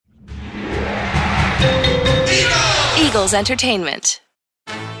Eagles Entertainment.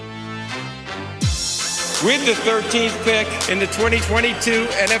 With the 13th pick in the 2022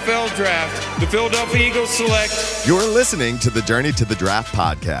 NFL Draft, the Philadelphia Eagles select. You're listening to the Journey to the Draft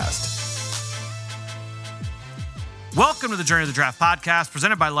podcast. Welcome to the Journey to the Draft podcast,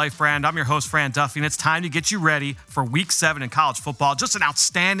 presented by Life Brand. I'm your host, Fran Duffy, and it's time to get you ready for Week 7 in college football. Just an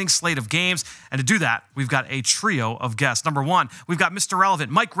outstanding slate of games, and to do that, we've got a trio of guests. Number one, we've got Mr.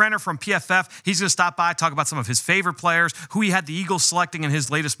 Relevant, Mike Renner from PFF. He's going to stop by, talk about some of his favorite players, who he had the Eagles selecting in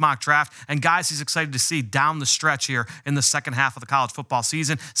his latest mock draft, and guys he's excited to see down the stretch here in the second half of the college football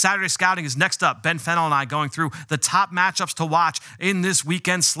season. Saturday Scouting is next up. Ben Fennell and I going through the top matchups to watch in this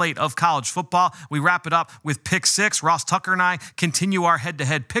weekend slate of college football. We wrap it up with Pick 6. Ross Tucker and I continue our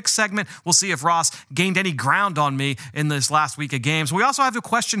head-to-head pick segment. We'll see if Ross gained any ground on me in this last week of games. We also have a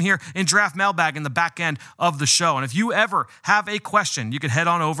question here in Draft Mailbag in the back end of the show. And if you ever have a question, you can head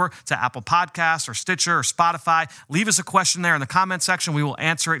on over to Apple Podcasts or Stitcher or Spotify. Leave us a question there in the comment section. We will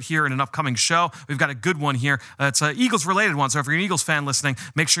answer it here in an upcoming show. We've got a good one here. It's an Eagles-related one. So if you're an Eagles fan listening,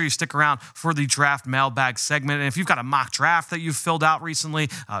 make sure you stick around for the Draft Mailbag segment. And if you've got a mock draft that you've filled out recently,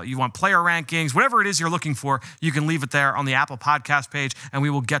 you want player rankings, whatever it is you're looking for, you can leave it there on the Apple Podcast page, and we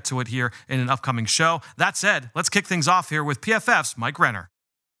will get to it here in an upcoming show. That said, let's kick things off here with PFF's Mike Renner.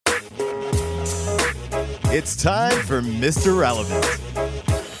 It's time for Mr. Relevant.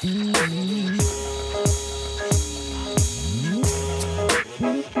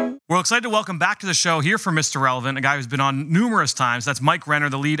 We're excited to welcome back to the show here for Mr. Relevant, a guy who's been on numerous times. That's Mike Renner,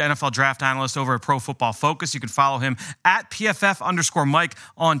 the lead NFL draft analyst over at Pro Football Focus. You can follow him at PFF_Mike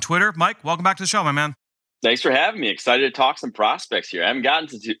on Twitter. Mike, welcome back to the show, my man. Thanks for having me. Excited to talk some prospects here. I haven't gotten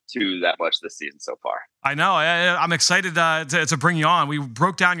to that much this season so far. I know. I'm excited to bring you on. We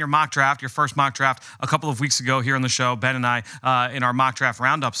broke down your mock draft, your first mock draft, a couple of weeks ago here on the show, Ben and I, in our mock draft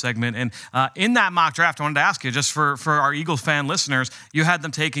roundup segment. And in that mock draft, I wanted to ask you, just for our Eagles fan listeners, you had them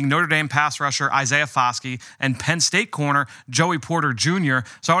taking Notre Dame pass rusher Isaiah Foskey and Penn State corner Joey Porter Jr.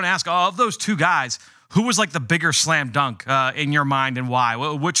 So I want to ask, of those two guys, who was like the bigger slam dunk in your mind, and why?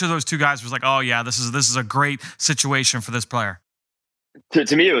 Which of those two guys was like, oh yeah, this is a great situation for this player?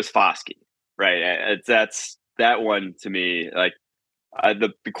 To me, it was Foskey, right? That's that one to me. Like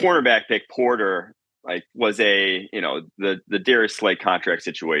the cornerback pick Porter, like was the Darius Slay contract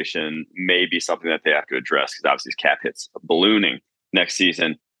situation may be something that they have to address because obviously his cap hits ballooning next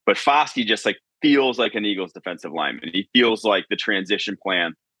season. But Foskey just like feels like an Eagles defensive lineman. He feels like the transition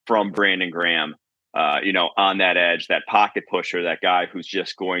plan from Brandon Graham. On that edge, that pocket pusher, that guy who's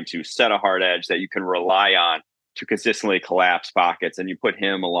just going to set a hard edge that you can rely on to consistently collapse pockets. And you put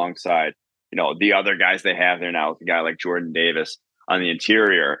him alongside, the other guys they have there now, with a guy like Jordan Davis on the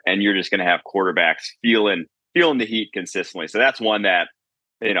interior, and you're just going to have quarterbacks feeling the heat consistently. So that's one that,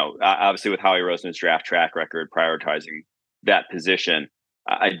 obviously with Howie Roseman's draft track record, prioritizing that position,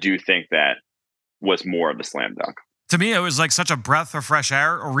 I do think that was more of a slam dunk. To me, it was like such a breath of fresh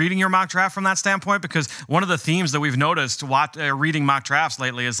air reading your mock draft from that standpoint, because one of the themes that we've noticed reading mock drafts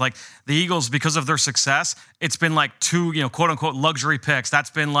lately is like the Eagles, because of their success, it's been like two, quote unquote luxury picks. That's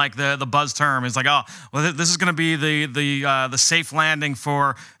been like the buzz term. It's like, oh, well, this is going to be the safe landing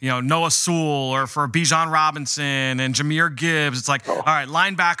for, Noah Sewell or for Bijan Robinson and Jahmyr Gibbs. It's like, all right,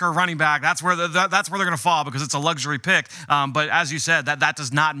 linebacker, running back. That's where they're going to fall because it's a luxury pick. But as you said, that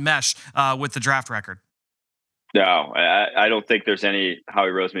does not mesh with the draft record. No, I don't think there's any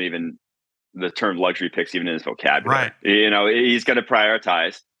Howie Roseman, even the term luxury picks, even in his vocabulary. Right. He's going to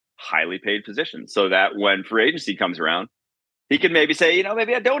prioritize highly paid positions so that when free agency comes around, he can maybe say,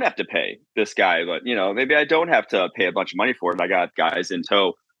 maybe I don't have to pay this guy, but, maybe I don't have to pay a bunch of money for it. I got guys in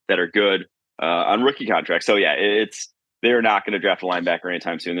tow that are good on rookie contracts. So, yeah, they're not going to draft a linebacker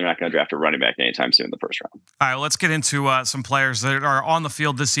anytime soon. They're not going to draft a running back anytime soon in the first round. All right, well, let's get into some players that are on the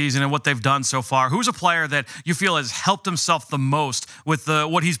field this season and what they've done so far. Who's a player that you feel has helped himself the most with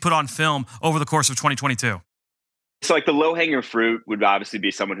what he's put on film over the course of 2022? So like the low-hanging fruit would obviously be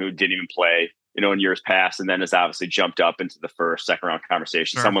someone who didn't even play, in years past, and then has obviously jumped up into the first, second round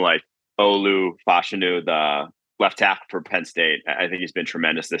conversation. Sure. Someone like Olu Fashanu, the left tackle for Penn State. I think he's been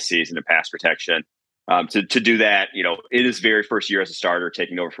tremendous this season in pass protection. To do that, in his very first year as a starter,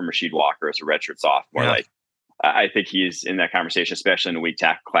 taking over from Rasheed Walker as a redshirt sophomore, yeah. I think he's in that conversation, especially in the weak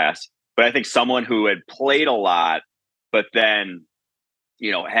tackle class. But I think someone who had played a lot, but then,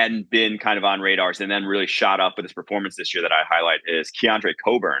 hadn't been kind of on radars and then really shot up with his performance this year that I highlight is Keondre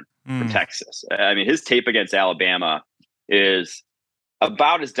Coburn from Texas. I mean, his tape against Alabama is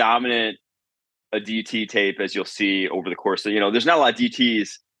about as dominant a DT tape as you'll see over the course of, there's not a lot of DTs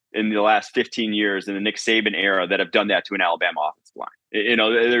in the last 15 years in the Nick Saban era that have done that to an Alabama offensive line.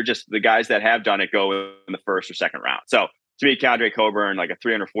 They're just the guys that have done it go in the first or second round. So to me, Keandre Coburn, like a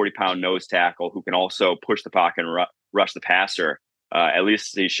 340-pound nose tackle who can also push the pocket and rush the passer. At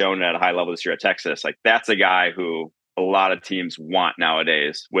least he's shown at a high level this year at Texas. Like that's a guy who a lot of teams want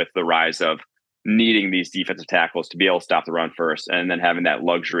nowadays with the rise of needing these defensive tackles to be able to stop the run first, and then having that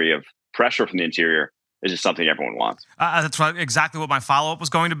luxury of pressure from the interior is just something everyone wants. That's exactly what my follow-up was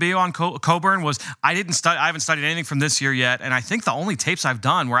going to be on Coburn. Was I haven't studied anything from this year yet, and I think the only tapes I've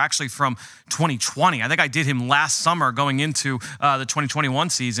done were actually from 2020. I think I did him last summer going into the 2021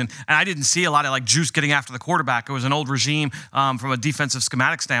 season, and I didn't see a lot of like juice getting after the quarterback. It was an old regime from a defensive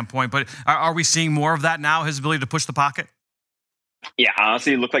schematic standpoint, but are we seeing more of that now, his ability to push the pocket? Yeah,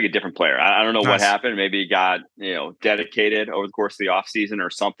 honestly, he looked like a different player. I don't know what happened. Maybe he got dedicated over the course of the offseason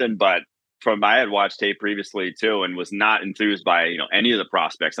or something, but I had watched tape previously too, and was not enthused by any of the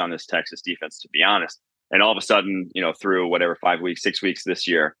prospects on this Texas defense, to be honest. And all of a sudden, through whatever 5 weeks, 6 weeks this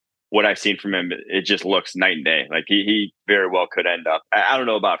year, what I've seen from him, it just looks night and day. Like he very well could end up. I don't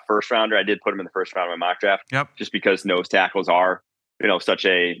know about first rounder. I did put him in the first round of my mock draft, just because nose tackles are such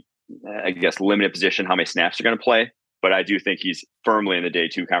a, I guess, limited position how many snaps they're going to play. But I do think he's firmly in the day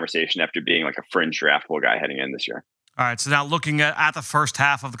two conversation after being like a fringe draftable guy heading in this year. All right, so now looking at the first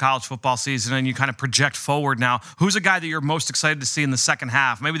half of the college football season, and you kind of project forward now, who's a guy that you're most excited to see in the second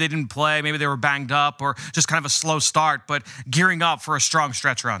half? Maybe they didn't play, maybe they were banged up, or just kind of a slow start, but gearing up for a strong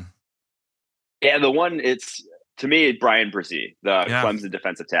stretch run. Yeah, the one, to me, Brian Brzee, the Clemson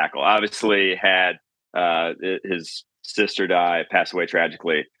defensive tackle. Obviously had his sister pass away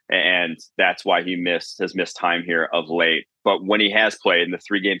tragically, and that's why he has missed time here of late. But when he has played in the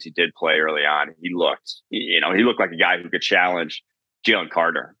 3 games he did play early on, he looked like a guy who could challenge Jalen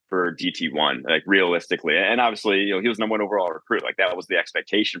Carter for DT1, like realistically. And obviously, he was number 1 overall recruit. Like that was the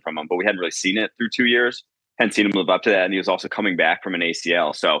expectation from him, but we hadn't really seen it through 2 years. Hadn't seen him live up to that. And he was also coming back from an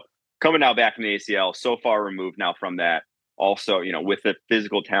ACL. So coming now back from the ACL, so far removed now from that. Also, with the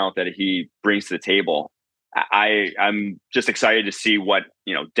physical talent that he brings to the table, I'm just excited to see what,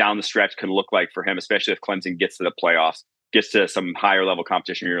 down the stretch can look like for him, especially if Clemson gets to the playoffs, gets to some higher level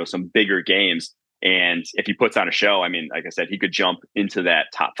competition, some bigger games. And if he puts on a show, I mean, like I said, he could jump into that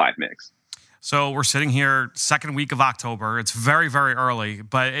top 5 mix. So we're sitting here second week of October. It's very, very early.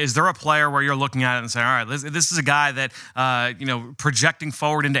 But is there a player where you're looking at it and saying, all right, this is a guy that, projecting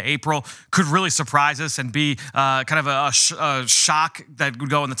forward into April could really surprise us and be kind of a shock that would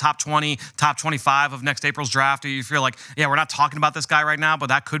go in the top 20, top 25 of next April's draft? Do you feel like, we're not talking about this guy right now, but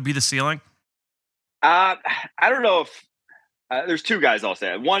that could be the ceiling? I don't know if there's 2 guys I'll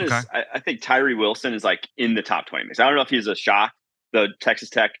say. One is I think Tyree Wilson is like in the top 20 mix. I don't know if he's a shock, the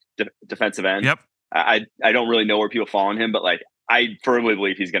Texas Tech defensive end. Yep. I don't really know where people fall on him, but like I firmly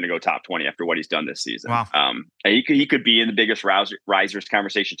believe he's going to go top 20 after what he's done this season. Wow. And he could be in the biggest risers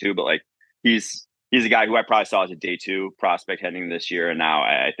conversation too, but like he's a guy who I probably saw as a day 2 prospect heading this year, and now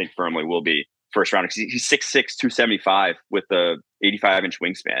I think firmly will be first round. He's 6'6", 275 with a 85-inch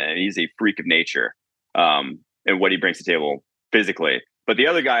wingspan, and he's a freak of nature. And what he brings to the table physically. But the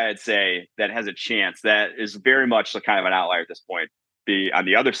other guy I'd say that has a chance, that is very much kind of an outlier at this point, be on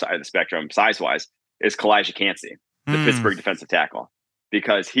the other side of the spectrum, size-wise, is Kalijah Kancey, the Pittsburgh defensive tackle,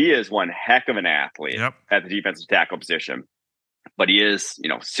 because he is one heck of an athlete at the defensive tackle position. But he is,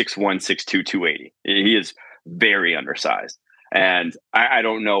 6'1", 6'2", 280. He is very undersized. And I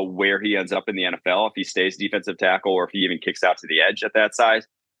don't know where he ends up in the NFL, if he stays defensive tackle or if he even kicks out to the edge at that size.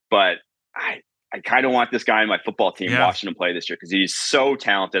 But I kind of want this guy in my football team watching him play this year, because he's so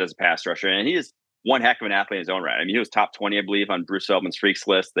talented as a pass rusher. And he is one heck of an athlete in his own right. I mean, he was top 20, I believe, on Bruce Feldman's Freaks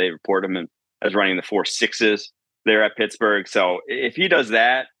list. They report him as running the 4.6s there at Pittsburgh. So if he does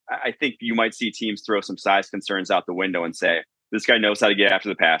that, I think you might see teams throw some size concerns out the window and say, this guy knows how to get after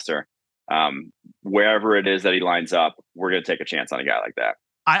the passer. Wherever it is that he lines up, we're going to take a chance on a guy like that.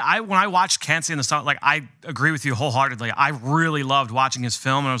 When I watched Kancey in the start, like I agree with you wholeheartedly. I really loved watching his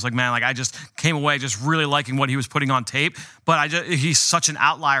film, and I was like, man, like I just came away just really liking what he was putting on tape. But he's such an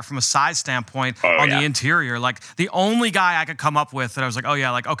outlier from a size standpoint the interior. Like the only guy I could come up with that I was like, oh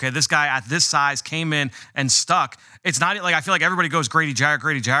yeah, like okay, this guy at this size came in and stuck. It's not like I feel like everybody goes Grady Jarrett.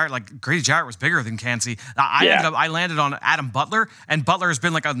 Like Grady Jarrett was bigger than Kancey. I landed on Adam Butler, and Butler has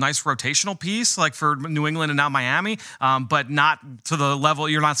been like a nice rotational piece, like for New England and now Miami, but not to the level.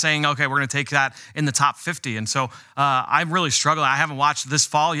 You're not saying, okay, we're going to take that in the top 50. And so I'm really struggling. I haven't watched this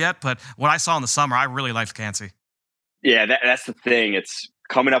fall yet, but what I saw in the summer, I really liked Kancey. Yeah, that's the thing. It's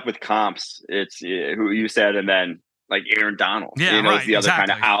coming up with comps. It's who you said, and then like Aaron Donald. Yeah, he's the other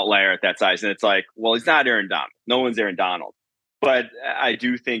kind of outlier at that size. And it's like, well, he's not Aaron Donald. No one's Aaron Donald. But I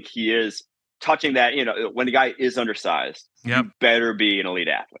do think he is touching that, when the guy is undersized, Yep. you better be an elite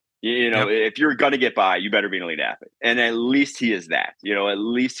athlete. If you're going to get by, you better be an elite athlete. And at least he is that. At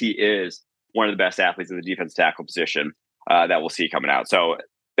least he is one of the best athletes in the defense tackle position that we'll see coming out. So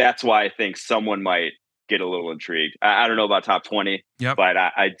that's why I think someone might get a little intrigued. I don't know about top 20, but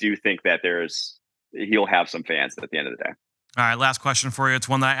I do think that he'll have some fans at the end of the day. All right, last question for you. It's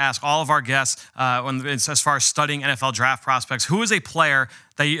one that I ask all of our guests when it's as far as studying NFL draft prospects. Who is a player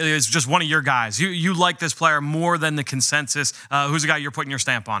that is just one of your guys? You like this player more than the consensus. Who's a guy you're putting your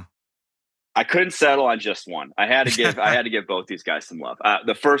stamp on? I couldn't settle on just one. I had to give both these guys some love.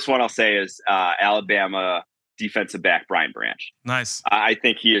 The first one I'll say is Alabama defensive back Brian Branch. Nice. I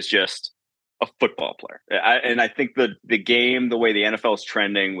think he is just a football player. And I think the game, the way the NFL is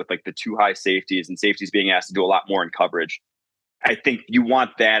trending with like the two high safeties and safeties being asked to do a lot more in coverage, I think you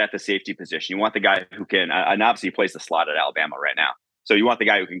want that at the safety position. You want the guy who can, and obviously he plays the slot at Alabama right now. So you want the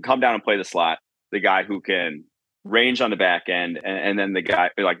guy who can come down and play the slot, the guy who can range on the back end, and then the guy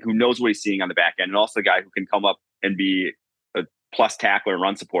who knows what he's seeing on the back end, and also the guy who can come up and be a plus tackler and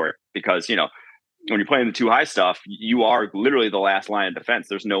run support. Because, when you're playing the two high stuff, you are literally the last line of defense.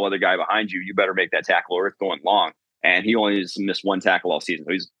 There's no other guy behind you. You better make that tackle or it's going long. And he only has missed one tackle all season.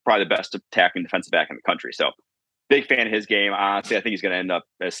 So he's probably the best attacking defensive back in the country. So big fan of his game. Honestly, I think he's going to end up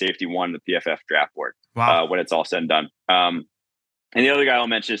as safety one in the PFF draft board when it's all said and done. And the other guy I'll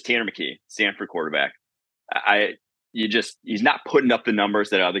mention is Tanner McKee, Stanford quarterback. He's not putting up the numbers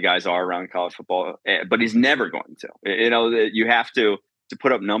that other guys are around college football, but he's never going to. You have to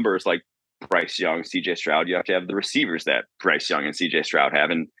put up numbers like Bryce Young, CJ Stroud. You have to have the receivers that Bryce Young and CJ Stroud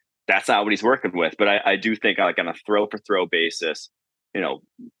have, and that's not what he's working with. But I do think, like, on a throw for throw basis,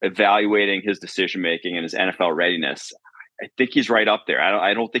 evaluating his decision making and his NFL readiness, I think he's right up there.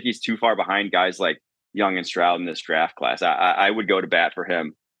 I don't think he's too far behind guys like Young and Stroud in this draft class. I would go to bat for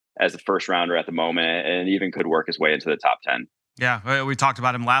him as a first rounder at the moment, and even could work his way into the top 10. Yeah, we talked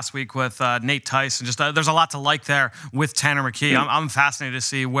about him last week with Nate Tice, and just there's a lot to like there with Tanner McKee. I'm fascinated to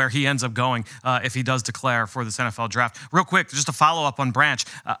see where he ends up going if he does declare for this NFL draft. Real quick, just to follow up on Branch,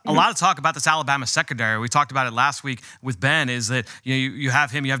 a lot of talk about this Alabama secondary. We talked about it last week with Ben, is that you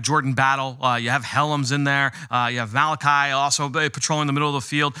have him, you have Jordan Battle, you have Helms in there, you have Malachi also patrolling the middle of the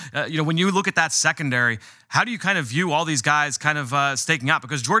field. When you look at that secondary, how do you kind of view all these guys kind of staking out?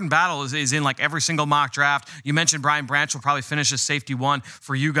 Because Jordan Battle is in like every single mock draft. You mentioned Brian Branch will probably finish as safety one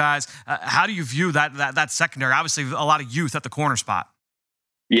for you guys. How do you view that secondary? Obviously, a lot of youth at the corner spot.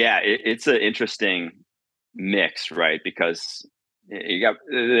 Yeah, it's an interesting mix, right? Because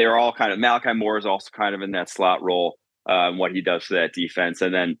they're all kind of, Malachi Moore is also kind of in that slot role, what he does for that defense.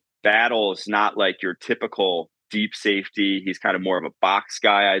 And then Battle is not like your typical deep safety. He's kind of more of a box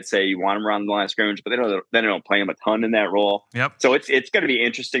guy, I'd say. You want him around the line of scrimmage, but they don't play him a ton in that role. Yep. So it's going to be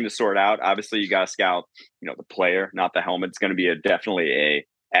interesting to sort out. Obviously, you got to scout, the player, not the helmet. It's going to be definitely a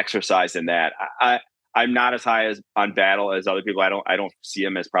exercise in that. I'm not as high on Battle as other people. I don't see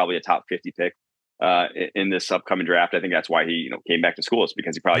him as probably a top 50 pick in this upcoming draft. I think that's why he came back to school, is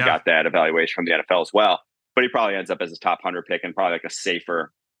because he probably got that evaluation from the NFL as well. But he probably ends up as a top 100 pick and probably like a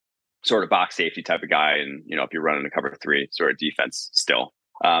safer sort of box safety type of guy. And, if you're running a cover 3 sort of defense still.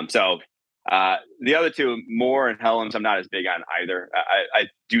 So the other two, Moore and Helms, I'm not as big on either. I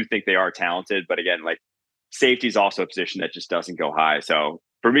do think they are talented, but again, like, safety is also a position that just doesn't go high. So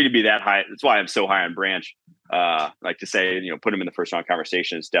for me to be that high, that's why I'm so high on Branch. Like to say, put him in the first round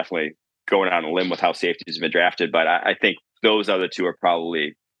conversation is definitely going out on a limb with how safeties have been drafted. But I think those other two are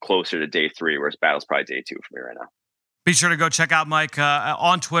probably closer to day 3, whereas Battle's probably day 2 for me right now. Be sure to go check out Mike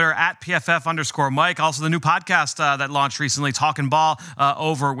on Twitter at PFF_Mike. Also, the new podcast that launched recently, Talking Ball,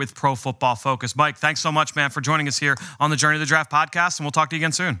 over with Pro Football Focus. Mike, thanks so much, man, for joining us here on the Journey to the Draft podcast, and we'll talk to you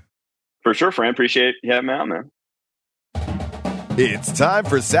again soon. For sure, Fran. Appreciate you having me on, man. It's time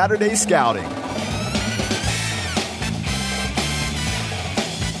for Saturday Scouting.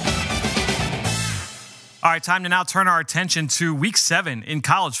 All right, time to now turn our attention to Week 7 in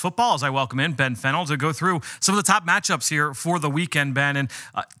college football as I welcome in Ben Fennell to go through some of the top matchups here for the weekend, Ben. And,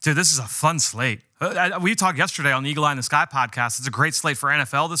 dude, this is a fun slate. We talked yesterday on the Eagle Eye in the Sky podcast. It's a great slate for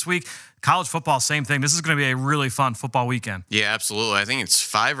NFL this week. College football, same thing. This is going to be a really fun football weekend. Yeah, absolutely. I think it's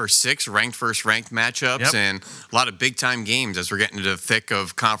 5 or 6 ranked versus ranked matchups and a lot of big-time games as we're getting into the thick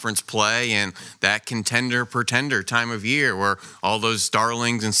of conference play and that contender-pretender time of year where all those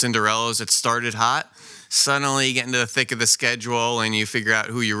darlings and Cinderellas that started hot, suddenly you get into the thick of the schedule and you figure out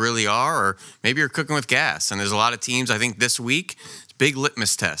who you really are, or maybe you're cooking with gas. And there's a lot of teams, I think, this week, big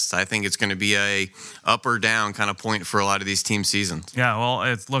litmus test. I think it's going to be a up or down kind of point for a lot of these team seasons. Yeah,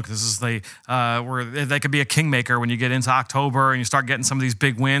 well, look, this is where they could be a kingmaker when you get into October and you start getting some of these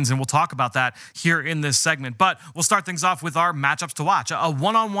big wins, and we'll talk about that here in this segment. But we'll start things off with our matchups to watch. A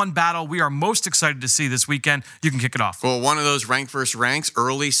one-on-one battle we are most excited to see this weekend. You can kick it off. Well, one of those ranked versus ranks,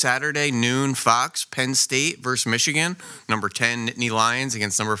 early Saturday, noon, Fox, Penn State versus Michigan. Number 10, Nittany Lions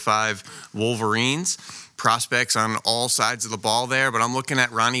against number 5, Wolverines. Prospects on all sides of the ball there, but I'm looking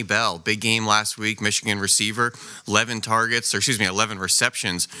at Ronnie Bell. Big game last week, Michigan receiver, 11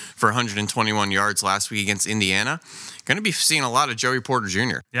 receptions for 121 yards last week against Indiana. Going to be seeing a lot of Joey Porter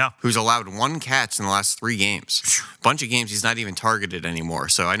Jr., who's allowed 1 catch in the last 3 games. Bunch of games he's not even targeted anymore.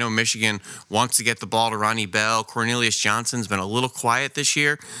 So I know Michigan wants to get the ball to Ronnie Bell. Cornelius Johnson's been a little quiet this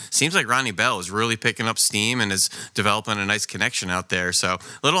year. Seems like Ronnie Bell is really picking up steam and is developing a nice connection out there. So a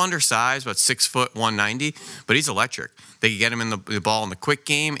little undersized, about 6 foot, 190, but he's electric. They can get him in the ball in the quick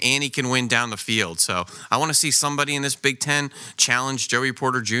game, and he can win down the field. So I want to see somebody in this Big Ten challenge Joey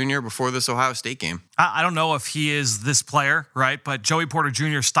Porter Jr. before this Ohio State game. I don't know if he is this player, right? But Joey Porter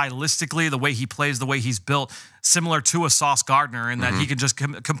Jr. stylistically, the way he plays, the way he's built, similar to a Sauce Gardner in that he can just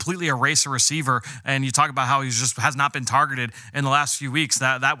completely erase a receiver. And you talk about how he just has not been targeted in the last few weeks.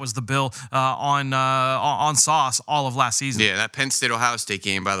 That was the bill on Sauce all of last season. Yeah, that Penn State Ohio State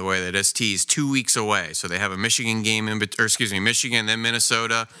game, by the way, that ST is 2 weeks away. So they have a Michigan game Michigan, then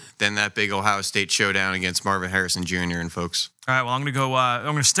Minnesota, then that big Ohio State showdown against Marvin Harrison Jr. and folks. All right, well, I'm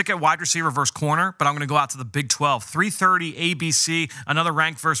going to stick at wide receiver versus corner, but I'm going to go out to the Big 12. 3:30 ABC, another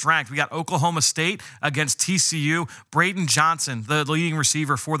ranked versus ranked. We got Oklahoma State against TCU. Braden Johnson, the leading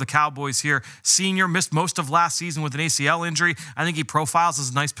receiver for the Cowboys here. Senior, missed most of last season with an ACL injury. I think he profiles as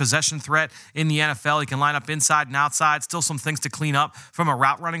a nice possession threat in the NFL. He can line up inside and outside. Still some things to clean up from a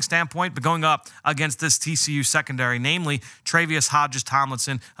route running standpoint, but going up against this TCU secondary, namely Travius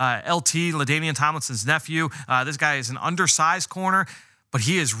Hodges-Tomlinson, LT, LaDainian Tomlinson's nephew. This guy is an undersized corner, but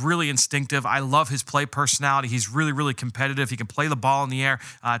he is really instinctive. I love his play personality. He's really, really competitive. He can play the ball in the air.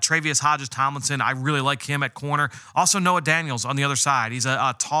 Travius Hodges-Tomlinson, I really like him at corner. Also Noah Daniels on the other side. He's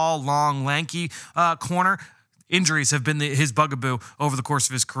a tall, long, lanky corner. Injuries have been his bugaboo over the course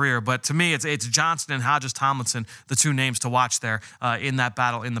of his career. But to me, it's Johnson and Hodges-Tomlinson, the 2 names to watch there in that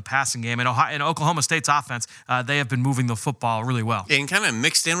battle in the passing game. And Oklahoma State's offense, they have been moving the football really well. And kind of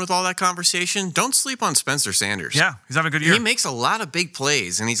mixed in with all that conversation, don't sleep on Spencer Sanders. Yeah, he's having a good year. He makes a lot of big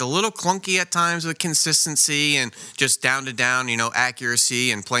plays, and he's a little clunky at times with consistency and just down-to-down,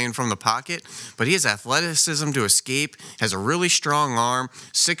 accuracy and playing from the pocket. But he has athleticism to escape, has a really strong arm,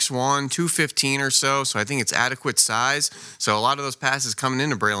 6'1", 215 or so. So I think it's adequate size. So a lot of those passes coming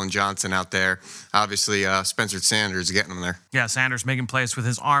into Braylon Johnson out there. Obviously, Spencer Sanders getting them there. Yeah, Sanders making plays with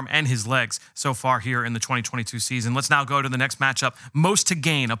his arm and his legs so far here in the 2022 season. Let's now go to the next matchup. Most to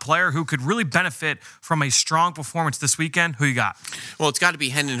gain, a player who could really benefit from a strong performance this weekend. Who you got? Well, it's got to be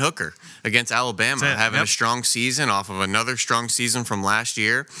Hendon Hooker against Alabama, having a strong season off of another strong season from last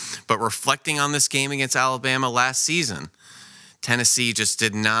year. But reflecting on this game against Alabama last season, Tennessee just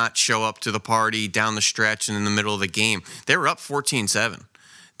did not show up to the party down the stretch and in the middle of the game. They were up 14-7.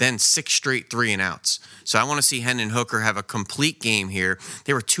 Then 6 straight 3-and-outs. So I want to see Hendon Hooker have a complete game here.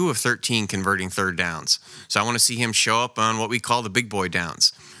 They were 2 of 13 converting third downs. So I want to see him show up on what we call the big boy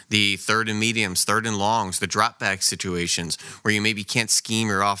downs. The third and mediums, third and longs, the drop back situations where you maybe can't scheme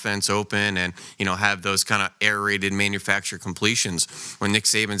your offense open and, have those kind of air-rated manufactured completions. When Nick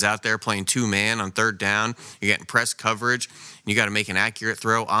Saban's out there playing 2-man on third down, you're getting press coverage, and you got to make an accurate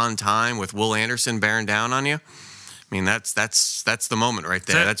throw on time with Will Anderson bearing down on you. I mean, that's the moment right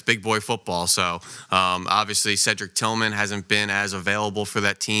there. That's big boy football. So, obviously, Cedric Tillman hasn't been as available for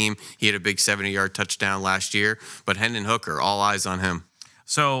that team. He had a big 70-yard touchdown last year. But Hendon Hooker, all eyes on him.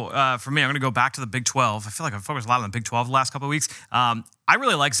 So, for me, I'm going to go back to the Big 12. I feel like I've focused a lot on the Big 12 the last couple of weeks. I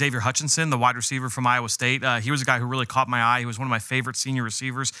really like Xavier Hutchinson, the wide receiver from Iowa State. He was a guy who really caught my eye. He was one of my favorite senior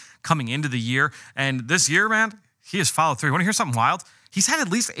receivers coming into the year. And this year, man, he has followed through. You want to hear something wild? He's had at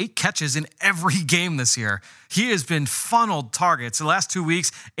least 8 catches in every game this year. He has been funneled targets. The last 2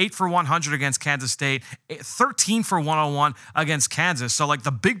 weeks, 8 for 100 against Kansas State, 13 for 101 against Kansas. So,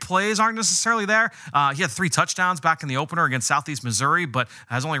 the big plays aren't necessarily there. He had 3 touchdowns back in the opener against Southeast Missouri, but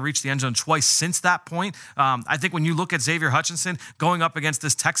has only reached the end zone twice since that point. I think when you look at Xavier Hutchinson going up against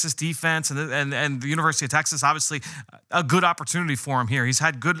this Texas defense and the University of Texas, obviously a good opportunity for him here. He's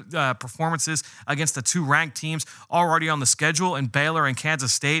had good performances against the 2 ranked teams already on the schedule in Baylor and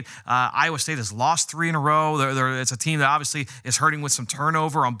Kansas State. Iowa State has lost 3 in a row. It's a team that obviously is hurting with some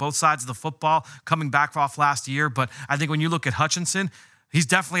turnover on both sides of the football, coming back off last year. But I think when you look at Hutchinson, he's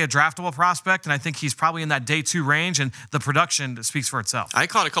definitely a draftable prospect, and I think he's probably in that day 2 range, and the production speaks for itself. I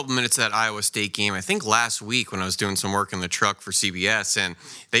caught a couple minutes of that Iowa State game, I think last week when I was doing some work in the truck for CBS, and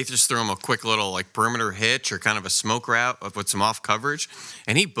they just threw him a quick little like perimeter hitch or kind of a smoke route with some off coverage,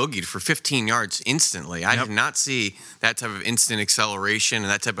 and he boogied for 15 yards instantly. I did not see that type of instant acceleration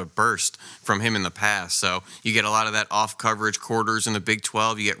and that type of burst from him in the past. So you get a lot of that off coverage quarters in the Big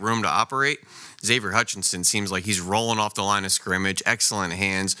 12. You get room to operate. Xavier Hutchinson seems like he's rolling off the line of scrimmage. Excellent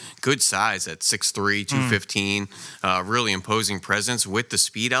hands, good size at 6'3", 215. Really imposing presence with the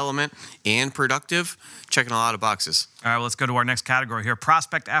speed element and productive. Checking a lot of boxes. All right, well, let's go to our next category here.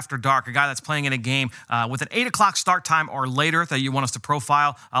 Prospect after dark, a guy that's playing in a game with an 8 o'clock start time or later that you want us to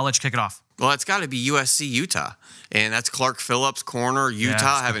profile. I'll let you kick it off. Well, it's got to be USC Utah, and that's Clark Phillips, corner.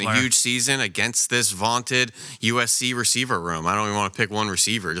 Utah having a huge season against this vaunted USC receiver room. I don't even want to pick one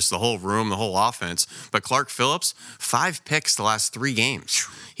receiver, just the whole room, the whole offense. But Clark Phillips, 5 picks the last 3 games.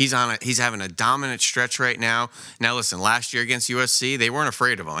 He's having a dominant stretch right now. Now, listen, last year against USC, they weren't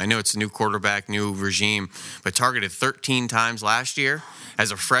afraid of him. I know it's a new quarterback, new regime, but targeted 13 times last year. As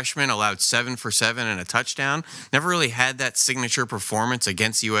a freshman, allowed 7 for 7 and a touchdown. Never really had that signature performance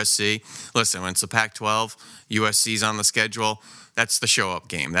against USC. Listen, when it's the Pac-12, USC's on the schedule. That's the show-up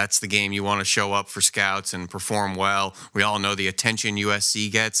game. That's the game you want to show up for scouts and perform well. We all know the attention USC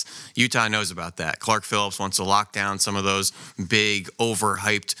gets. Utah knows about that. Clark Phillips wants to lock down some of those big,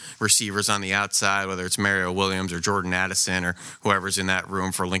 overhyped receivers on the outside, whether it's Mario Williams or Jordan Addison or whoever's in that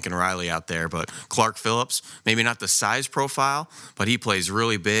room for Lincoln Riley out there. But Clark Phillips, maybe not the size profile, but he plays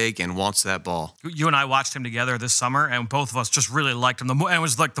really big and wants that ball. You and I watched him together this summer, and both of us just really liked him. And it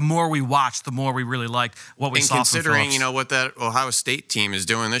was like the more we watched, the more we really liked what we saw from Phillips. And considering, what that Ohio State team is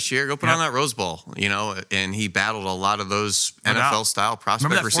doing this year, go put on that Rose Bowl, and he battled a lot of those NFL-style prospect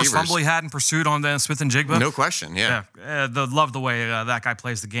Remember that receivers. Forced fumble he had in pursuit on Smith and Jigba? No question, Love the way that guy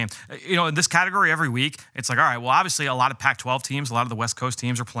plays the game. In this category every week, it's like, all right, well, obviously a lot of Pac-12 teams, a lot of the West Coast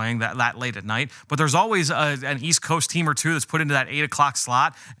teams are playing that late at night, but there's always an East Coast team or two that's put into that 8 o'clock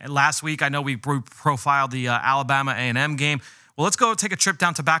slot. And last week, I know we profiled the Alabama A&M game. Well, let's go take a trip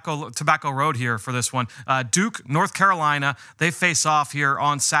down Tobacco Road here for this one. Duke, North Carolina, they face off here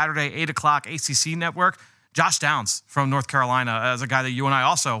on Saturday, 8 o'clock, ACC Network. Josh Downs from North Carolina as a guy that you and I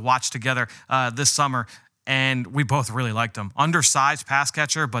also watched together this summer. And we both really liked him. Undersized pass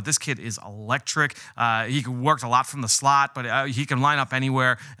catcher, but this kid is electric. He worked a lot from the slot, but he can line up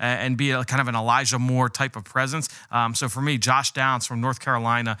anywhere and be kind of an Elijah Moore type of presence. So for me, Josh Downs from North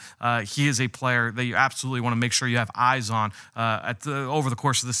Carolina, he is a player that you absolutely want to make sure you have eyes on over the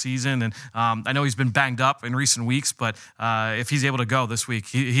course of the season. And I know he's been banged up in recent weeks, but if he's able to go this week,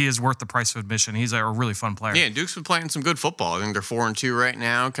 he is worth the price of admission. He's a really fun player. Yeah, Duke's been playing some good football. I think they're 4-2 right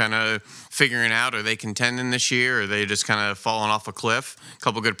now, kind of figuring out, are they contending this year, or are they just kind of falling off a cliff? A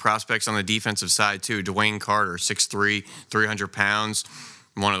couple good prospects on the defensive side too. Dwayne Carter, 6'3", 300 pounds.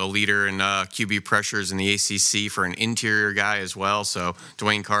 One of the leader in QB pressures in the ACC for an interior guy as well. So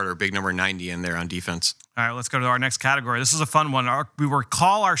Dwayne Carter, big number 90 in there on defense. All right, let's go to our next category. This is a fun one. We will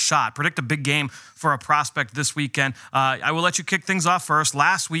call our shot. Predict a big game for a prospect this weekend. I will let you kick things off first.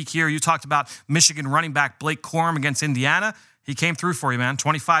 Last week here, you talked about Michigan running back Blake Corum against Indiana. He came through for you, man.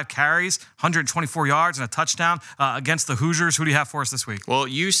 25 carries, 124 yards, and a touchdown against the Hoosiers. Who do you have for us this week? Well,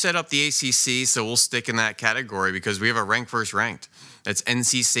 you set up the ACC, so we'll stick in that category because we have a ranked versus ranked. That's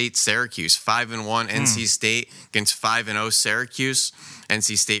NC State, Syracuse. 5-1 NC State against 5-0 Syracuse.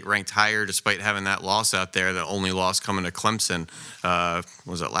 NC State ranked higher despite having that loss out there. The only loss coming to Clemson.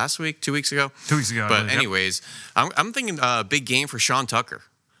 Was it last week? 2 weeks ago? 2 weeks ago. But anyways, I'm thinking a big game for Sean Tucker.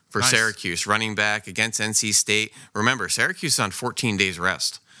 For Syracuse, running back against NC State. Remember, Syracuse is on 14 days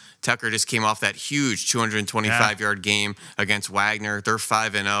rest. Tucker just came off that huge 225-yard game against Wagner. They're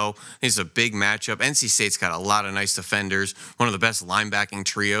 5-0. It's a big matchup. NC State's got a lot of nice defenders. One of the best linebacking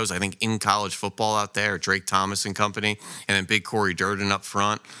trios, I think, in college football out there. Drake Thomas and company. And then big Corey Durden up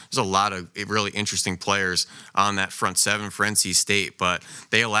front. There's a lot of really interesting players on that front seven for NC State. But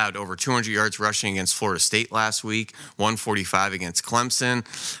they allowed over 200 yards rushing against Florida State last week. 145 against Clemson.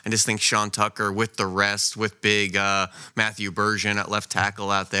 I just think Sean Tucker with the rest, with big Matthew Bergeron at left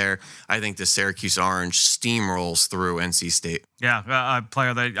tackle out there, I think the Syracuse Orange steamrolls through NC State. Yeah, a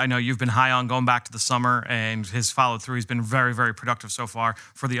player that I know you've been high on going back to the summer, and his follow-through has been very, very productive so far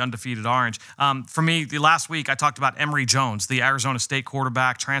for the undefeated Orange. For me, the last week I talked about Emory Jones, the Arizona State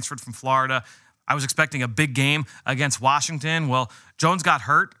quarterback, transferred from Florida. I was expecting a big game against Washington. Well, Jones got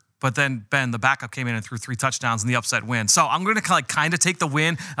hurt But then, Ben, the backup came in and threw 3 touchdowns in the upset win. So I'm going to kind of take the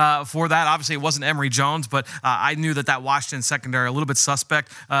win for that. Obviously, it wasn't Emory Jones, but I knew that Washington secondary a little bit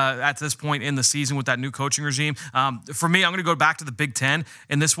suspect at this point in the season with that new coaching regime. For me, I'm going to go back to the Big Ten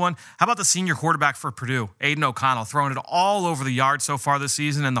in this one. How about the senior quarterback for Purdue, Aiden O'Connell, throwing it all over the yard so far this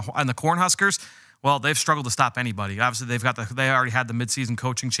season, and the Cornhuskers? Well, they've struggled to stop anybody. Obviously, they already had the midseason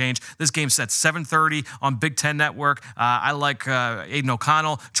coaching change. This game's set 7:30 on Big Ten Network. I like Aiden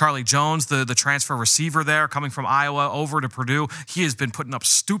O'Connell, Charlie Jones, the transfer receiver there coming from Iowa over to Purdue. He has been putting up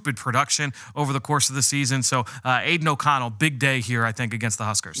stupid production over the course of the season. So Aiden O'Connell, big day here, I think, against the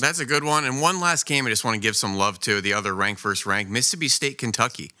Huskers. That's a good one. And one last game I just want to give some love to, the other ranked versus ranked, Mississippi State,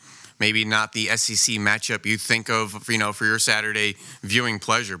 Kentucky. Maybe not the SEC matchup you think of, for your Saturday viewing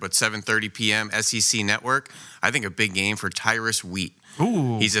pleasure, but 7:30 p.m. SEC Network. I think a big game for Tyrus Wheat.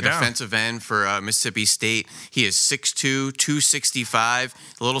 Ooh, he's a defensive end for Mississippi State. He is 6'2", 265,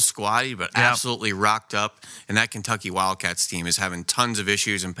 a little squatty, but absolutely rocked up. And that Kentucky Wildcats team is having tons of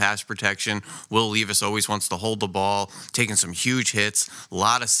issues in pass protection. Will Levis always wants to hold the ball, taking some huge hits, a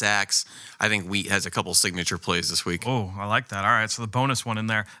lot of sacks. I think Wheat has a couple signature plays this week. Oh, I like that. All right, so the bonus one in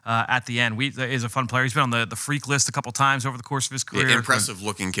there at the end. Wheat is a fun player. He's been on the freak list a couple times over the course of his career. Yeah,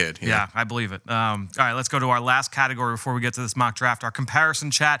 impressive-looking kid. Yeah, I believe it. All right, let's go to our last category before we get to this mock draft, our comparison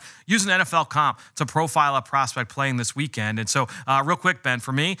chat. Use an NFL comp to profile a prospect playing this weekend. And so real quick, Ben,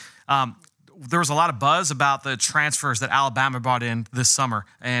 for me, there was a lot of buzz about the transfers that Alabama brought in this summer.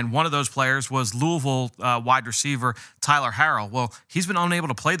 And one of those players was Louisville wide receiver Tyler Harrell. Well, he's been unable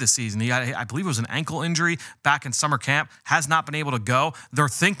to play this season. He got, I believe it was an ankle injury back in summer camp, has not been able to go. They're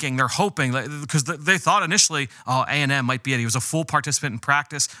hoping, because they thought initially, A&M might be it. He was a full participant in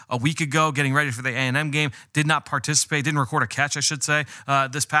practice a week ago, getting ready for the A&M game, did not participate, didn't record a catch, I should say,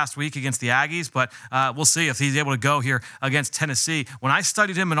 this past week against the Aggies. But we'll see if he's able to go here against Tennessee. When I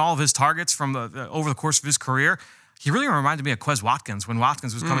studied him and all of his targets from over the course of his career, he really reminded me of Quez Watkins when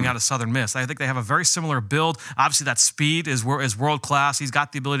Watkins was coming out of Southern Miss. I think they have a very similar build. Obviously, that speed is world class. He's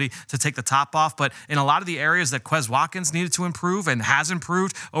got the ability to take the top off. But in a lot of the areas that Quez Watkins needed to improve and has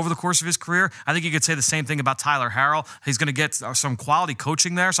improved over the course of his career, I think you could say the same thing about Tyler Harrell. He's going to get some quality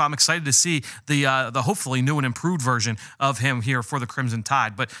coaching there. So I'm excited to see the hopefully new and improved version of him here for the Crimson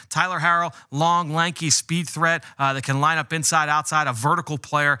Tide. But Tyler Harrell, long, lanky speed threat that can line up inside, outside, a vertical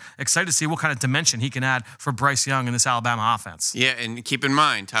player. Excited to see what kind of dimension he can add for Bryce Young in this Alabama offense. Yeah, and keep in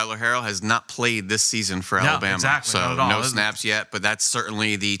mind, Tyler Harrell has not played this season for Alabama. Exactly. So no snaps yet, but that's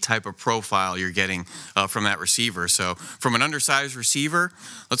certainly the type of profile you're getting from that receiver. So from an undersized receiver,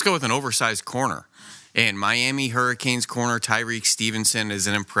 let's go with an oversized corner. And Miami Hurricanes corner Tyreek Stevenson is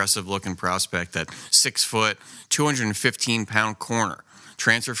an impressive-looking prospect, that 6 foot, 215-pound corner.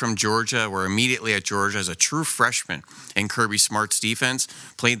 Transferred from Georgia, where immediately at Georgia as a true freshman in Kirby Smart's defense,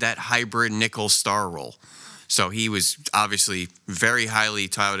 played that hybrid nickel star role. So he was obviously very highly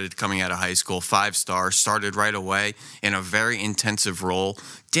touted coming out of high school, 5-star, started right away in a very intensive role.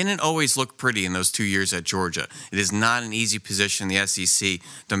 Didn't always look pretty in those 2 years at Georgia. It is not an easy position in the SEC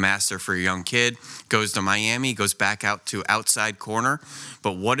to master for a young kid. Goes to Miami, goes back out to outside corner.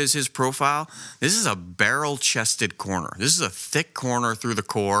 But what is his profile? This is a barrel-chested corner. This is a thick corner through the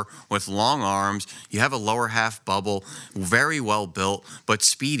core with long arms. You have a lower half bubble, very well built, but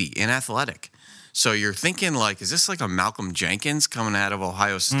speedy and athletic. So you're thinking, is this like a Malcolm Jenkins coming out of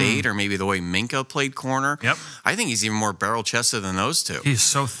Ohio State, or maybe the way Minka played corner? Yep. I think he's even more barrel-chested than those two. He's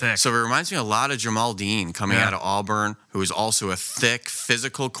so thick. So it reminds me a lot of Jamal Dean coming out of Auburn, who is also a thick,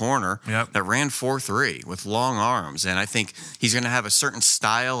 physical corner that ran 4.3 with long arms. And I think he's going to have a certain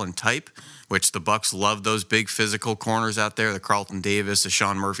style and type, which the Bucs love those big physical corners out there, the Carlton Davis, the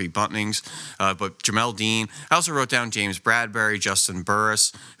Sean Murphy Buntings. But Jamel Dean. I also wrote down James Bradbury, Justin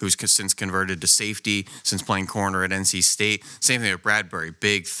Burris, who's since converted to safety since playing corner at NC State. Same thing with Bradbury,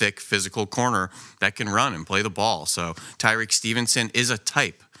 big, thick, physical corner that can run and play the ball. So Tyreek Stevenson is a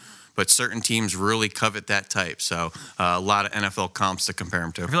type, but certain teams really covet that type. So a lot of NFL comps to compare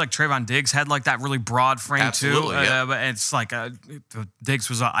him to. I feel like Trayvon Diggs had that really broad frame Absolutely, too. yeah. But it's Diggs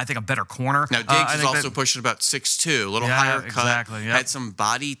was, I think, a better corner. Now, Diggs is also pushing about 6'2", a little higher cut. Exactly, had some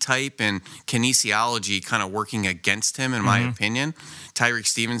body type and kinesiology kind of working against him, in my opinion. Tyreek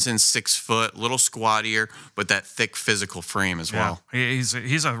Stevenson, 6 foot, little squattier, but that thick physical frame as well. He's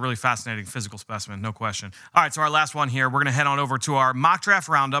a really fascinating physical specimen, no question. All right, so our last one here, we're going to head on over to our mock draft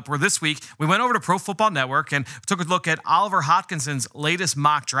roundup, where this week we went over to Pro Football Network and took a look at Oliver Hodkinson's latest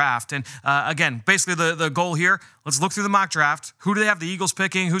mock draft. And again, basically the goal here, let's look through the mock draft. Who do they have the Eagles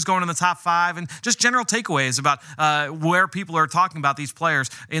picking? Who's going in the top 5? And just general takeaways about where people are talking about these players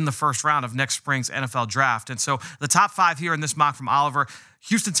in the first round of next spring's NFL draft. And so the top 5 here in this mock from Oliver,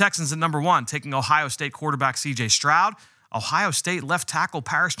 Houston Texans at number 1, taking Ohio State quarterback C.J. Stroud. Ohio State left tackle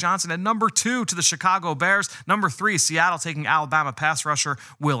Paris Johnson at number 2 to the Chicago Bears. Number 3, Seattle taking Alabama pass rusher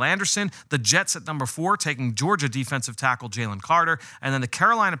Will Anderson. The Jets at number 4 taking Georgia defensive tackle Jalen Carter. And then the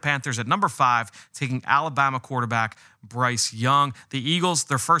Carolina Panthers at number 5 taking Alabama quarterback Bryce Young. The Eagles,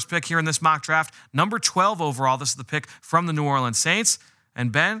 their first pick here in this mock draft, number 12 overall. This is the pick from the New Orleans Saints.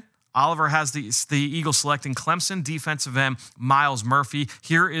 And Ben, Oliver has the Eagles selecting Clemson defensive end Myles Murphy.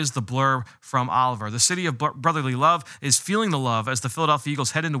 Here is the blurb from Oliver. The city of brotherly love is feeling the love as the Philadelphia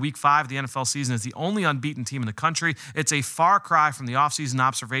Eagles head into Week 5 of the NFL season as the only unbeaten team in the country. It's a far cry from the offseason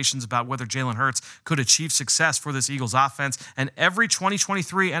observations about whether Jalen Hurts could achieve success for this Eagles offense. And every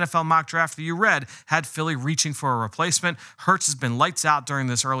 2023 NFL mock draft that you read had Philly reaching for a replacement. Hurts has been lights out during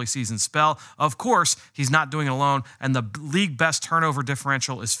this early season spell. Of course, he's not doing it alone, and the league best turnover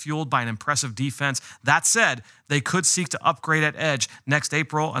differential is fueled by an impressive defense. That said, they could seek to upgrade at edge next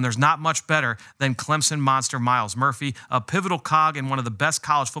April, and there's not much better than Clemson monster Myles Murphy, a pivotal cog in one of the best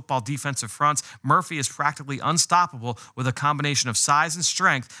college football defensive fronts. Murphy is practically unstoppable with a combination of size and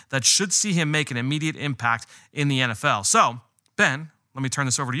strength that should see him make an immediate impact in the NFL. So, Ben, let me turn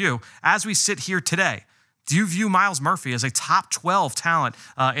this over to you. As we sit here today, do you view Myles Murphy as a top 12 talent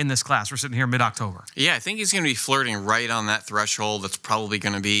in this class? We're sitting here mid-October. Yeah, I think he's going to be flirting right on that threshold. That's probably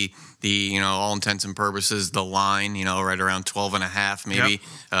going to be the, all intents and purposes, the line, right around 12.5 maybe,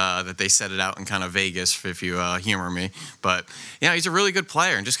 that they set it out in kind of Vegas, if you humor me. But, he's a really good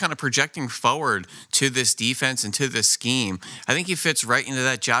player, and just kind of projecting forward to this defense and to this scheme, I think he fits right into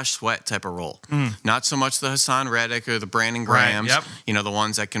that Josh Sweat type of role. Not so much the Hassan Reddick or the Brandon Grahams, right, the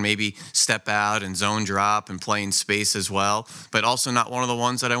ones that can maybe step out and zone drop and play in space as well, but also not one of the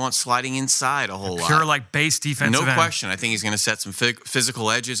ones that I want sliding inside a whole lot. Pure, base defensive No question. I think he's going to set some physical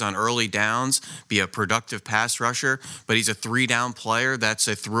edges on early downs, be a productive pass rusher, but he's a 3-down player that's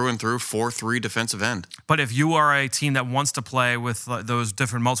a through and through 4-3 defensive end. But if you are a team that wants to play with those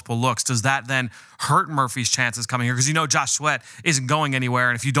different multiple looks, does that then hurt Murphy's chances coming here? Because Josh Sweat isn't going anywhere,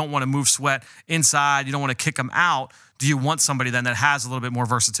 and if you don't want to move Sweat inside, you don't want to kick him out, do you want somebody then that has a little bit more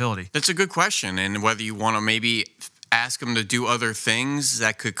versatility? That's a good question, and whether you want to maybe ask him to do other things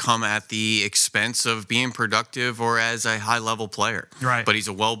that could come at the expense of being productive or as a high-level player. Right. But he's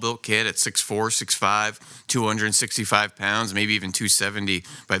a well-built kid at 6'4", 6'5", 265 pounds, maybe even 270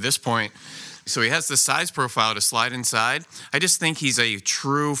 by this point. So he has the size profile to slide inside. I just think he's a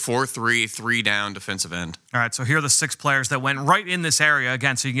true 4-3, 3-down defensive end. All right, so here are the 6 players that went right in this area,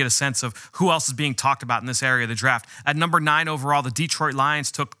 again, so you can get a sense of who else is being talked about in this area of the draft. At number 9 overall, the Detroit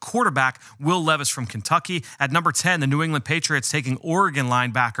Lions took quarterback Will Levis from Kentucky. At number 10, the New England Patriots taking Oregon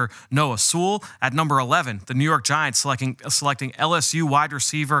linebacker Noah Sewell. At number 11, the New York Giants selecting LSU wide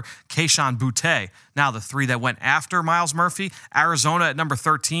receiver Kayshon Boutte. Now the 3 that went after Myles Murphy, Arizona at number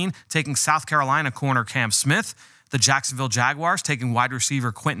 13, taking South Carolina corner Cam Smith. The Jacksonville Jaguars taking wide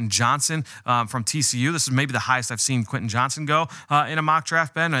receiver Quentin Johnson from TCU. This is maybe the highest I've seen Quentin Johnson go in a mock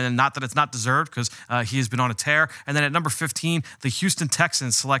draft, Ben, and not that it's not deserved because he has been on a tear. And then at number 15, the Houston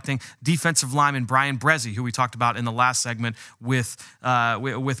Texans selecting defensive lineman Brian Bresee, who we talked about in the last segment with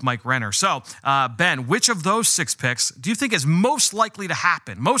Mike Renner. So, Ben, which of those 6 picks do you think is most likely to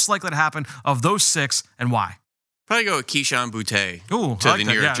happen of those 6, and why? Probably go with Kayshon Boutte to the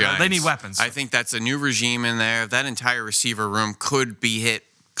New York Giants. They need weapons. I think that's a new regime in there. That entire receiver room could hit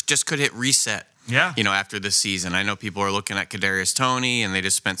reset. Yeah. After this season. I know people are looking at Kadarius Toney, and they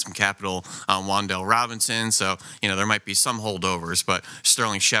just spent some capital on Wan'Dale Robinson. So, there might be some holdovers. But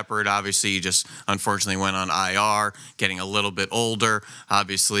Sterling Shepard, obviously, just unfortunately went on IR, getting a little bit older.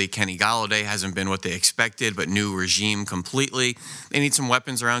 Obviously, Kenny Golladay hasn't been what they expected, but new regime completely. They need some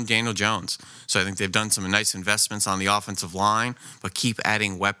weapons around Daniel Jones. So I think they've done some nice investments on the offensive line, but keep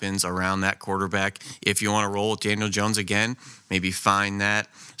adding weapons around that quarterback. If you want to roll with Daniel Jones again, maybe find that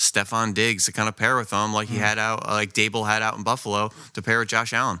Stephon Diggs to kind of pair with him like he had out, like Dable had out in Buffalo to pair with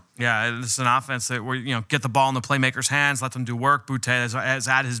Josh Allen. Yeah, it's an offense that get the ball in the playmakers' hands, let them do work. Boutte is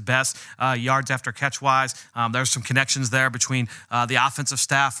at his best yards after catch wise. There's some connections there between the offensive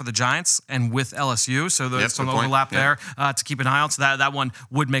staff for the Giants and with LSU, so there's some overlap there to keep an eye on. So that one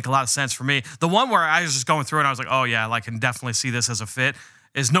would make a lot of sense for me. The one where I was just going through it, and I was like, oh yeah, I can definitely see this as a fit,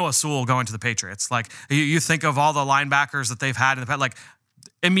 is Noah Sewell going to the Patriots. You think of all the linebackers that they've had in the past,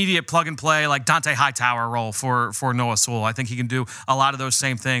 immediate plug and play, like Dante Hightower role for Noah Sewell. I think he can do a lot of those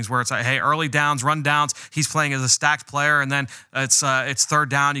same things where it's hey, early downs, run downs, he's playing as a stacked player, and then it's third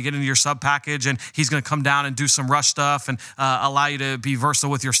down, you get into your sub package, and he's going to come down and do some rush stuff and allow you to be versatile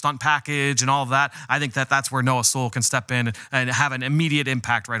with your stunt package and all of that. I think that's where Noah Sewell can step in and have an immediate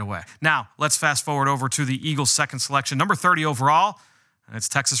impact right away. Now, let's fast forward over to the Eagles' second selection. Number 30 overall, It's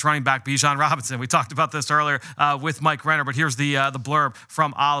Texas running back Bijan Robinson. We talked about this earlier with Mike Renner, but here's the blurb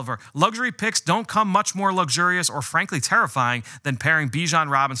from Oliver. Luxury picks don't come much more luxurious or frankly terrifying than pairing Bijan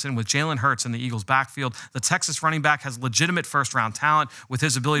Robinson with Jalen Hurts in the Eagles' backfield. The Texas running back has legitimate first-round talent with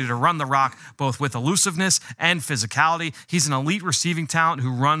his ability to run the rock both with elusiveness and physicality. He's an elite receiving talent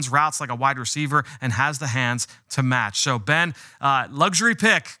who runs routes like a wide receiver and has the hands to match. So, Ben, luxury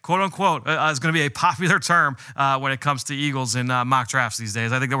pick, quote-unquote, is going to be a popular term when it comes to Eagles in mock drafts these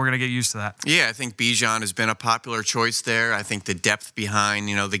days. I think that we're going to get used to that. Yeah, I think Bijan has been a popular choice there. I think the depth behind,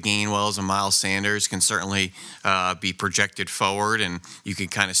 the Gainwells and Miles Sanders can certainly be projected forward, and you can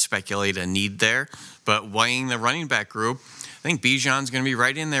kind of speculate a need there. But weighing the running back group, I think Bijan's going to be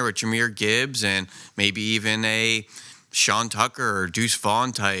right in there with Jahmyr Gibbs and maybe even a Sean Tucker or Deuce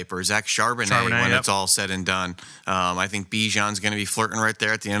Vaughn type or Zach Charbonnet when it's all said and done. I think Bijan's going to be flirting right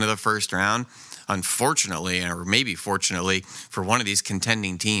there at the end of the first round. Unfortunately, or maybe fortunately, for one of these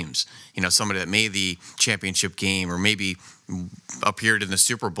contending teams, somebody that made the championship game or maybe appeared in the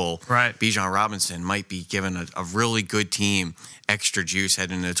Super Bowl, right? Bijan Robinson might be given a really good team extra juice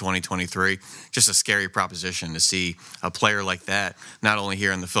heading into 2023. Just a scary proposition to see a player like that, not only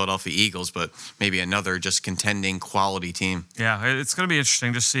here in the Philadelphia Eagles, but maybe another just contending quality team. Yeah, it's going to be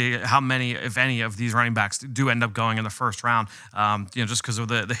interesting to see how many, if any, of these running backs do end up going in the first round, just because of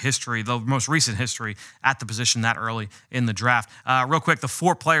the history, the most recent history at the position that early in the draft. Real quick, the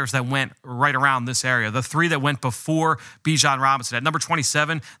 4 players that went right around this area, the 3 that went before Bijan Robinson. At number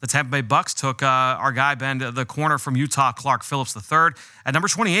 27, the Tampa Bay Bucks took our guy, Ben, the corner from Utah, Clark Phillips III. At number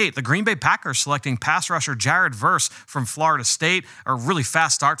 28, the Green Bay Packers selecting pass rusher Jared Verse from Florida State. A really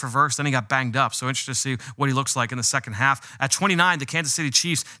fast start for Verse, then he got banged up. So interested to see what he looks like in the second half. At 29, the Kansas City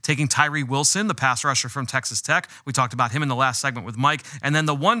Chiefs taking Tyree Wilson, the pass rusher from Texas Tech. We talked about him in the last segment with Mike. And then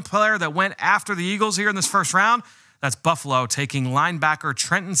the one player that went after the Eagles here in this first round, that's Buffalo taking linebacker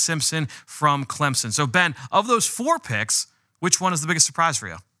Trenton Simpson from Clemson. So, Ben, of those 4 picks, which one is the biggest surprise for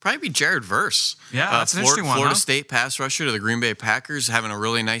you? Probably be Jared Verse. Yeah, that's an interesting one. Florida State pass rusher to the Green Bay Packers, having a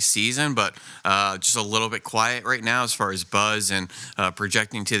really nice season, but just a little bit quiet right now as far as buzz and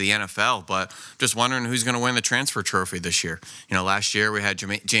projecting to the NFL. But just wondering who's going to win the transfer trophy this year. Last year we had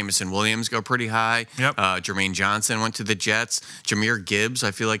Jameson Williams go pretty high. Yep. Jermaine Johnson went to the Jets. Jahmyr Gibbs, I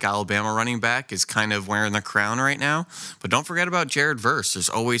feel like Alabama running back, is kind of wearing the crown right now. But don't forget about Jared Verse. There's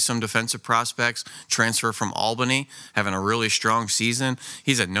always some defensive prospects. Transfer from Albany, having a really strong season.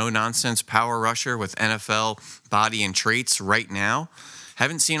 He's a no-nonsense power rusher with NFL body and traits right now.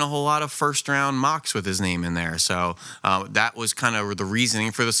 Haven't seen a whole lot of first-round mocks with his name in there. So that was kind of the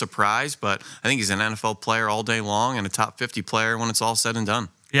reasoning for the surprise. But I think he's an NFL player all day long and a top 50 player when it's all said and done.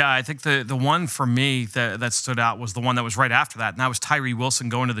 Yeah, I think the one for me that stood out was the one that was right after that, and that was Tyree Wilson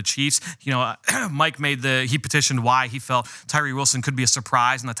going to the Chiefs. Mike he petitioned why he felt Tyree Wilson could be a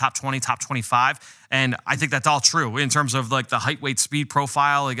surprise in the top 20, top 25. And I think that's all true in terms of like the height, weight, speed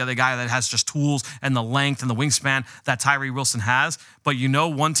profile. The guy that has just tools and the length and the wingspan that Tyree Wilson has. But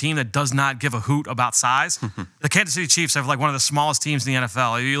one team that does not give a hoot about size? The Kansas City Chiefs have like one of the smallest teams in the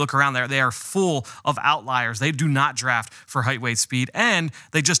NFL. You look around there, they are full of outliers. They do not draft for height, weight, speed. And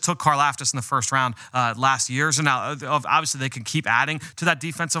they just took Karlaftis in the first round last year. So now, obviously, they can keep adding to that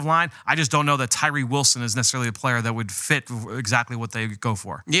defensive line. I just don't know that Tyree Wilson is necessarily a player that would fit exactly what they go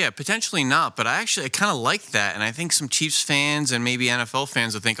for. Yeah, potentially not. But I kind of like that. And I think some Chiefs fans and maybe NFL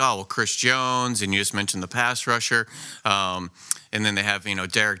fans will think, Chris Jones, and you just mentioned the pass rusher. And then they have,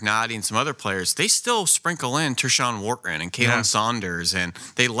 Derek Nottie and some other players. They still sprinkle in Tershawn Wharton and Kalen Saunders, and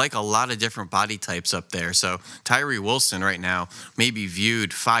they like a lot of different body types up there. So Tyree Wilson right now may be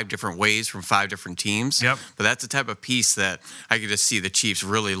viewed 5 different ways from 5 different teams. Yep. But that's the type of piece that I could just see the Chiefs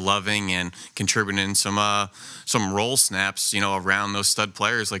really loving and contributing some roll snaps, around those stud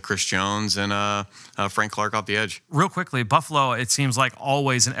players like Chris Jones and Frank Clark off the edge. Real quickly, Buffalo, it seems like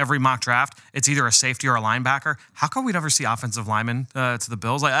always in every mock draft, it's either a safety or a linebacker. How come we never see offensive linemen to the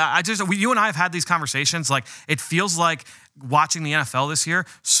Bills? Like, you and I have had these conversations. Like, it feels like watching the NFL this year,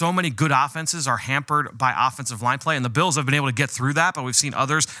 so many good offenses are hampered by offensive line play, and the Bills have been able to get through that, but we've seen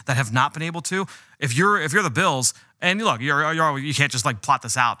others that have not been able to. If you're the Bills, and look, you can't just like plot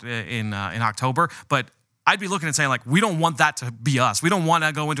this out in October, but I'd be looking and saying, like, we don't want that to be us. We don't want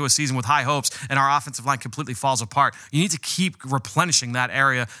to go into a season with high hopes and our offensive line completely falls apart. You need to keep replenishing that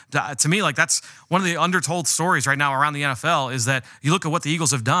area. To me, like, that's one of the undertold stories right now around the NFL is that you look at what the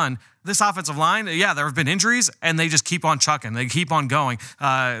Eagles have done. this offensive line, yeah, there have been injuries, and they just keep on chucking. They keep on going.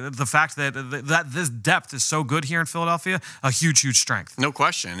 The fact that this depth is so good here in Philadelphia, a huge, huge strength. No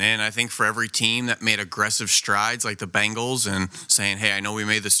question. And I think for every team that made aggressive strides like the Bengals and saying, hey, I know we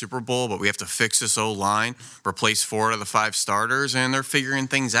made the Super Bowl, but we have to fix this O-line, replace 4 out of the 5 starters, and they're figuring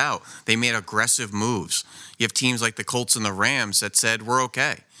things out. They made aggressive moves. You have teams like the Colts and the Rams that said, we're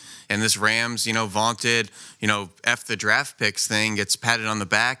okay. And this Rams, vaunted, F the draft picks thing gets patted on the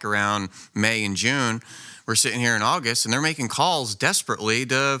back around May and June. We're sitting here in August, and they're making calls desperately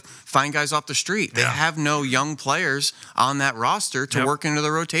to find guys off the street. They have no young players on that roster to work into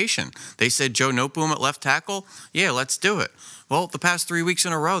the rotation. They said Joe Noteboom at left tackle. Yeah, let's do it. Well, the past 3 weeks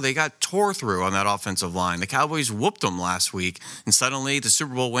in a row, they got tore through on that offensive line. The Cowboys whooped them last week, and suddenly the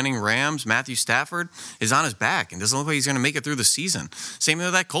Super Bowl winning Rams, Matthew Stafford, is on his back and doesn't look like he's going to make it through the season. Same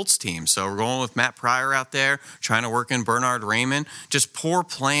with that Colts team. So we're going with Matt Pryor out there, trying to work in Bernard Raymond. Just poor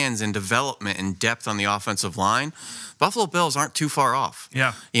plans and development and depth on the offensive line. Buffalo Bills aren't too far off.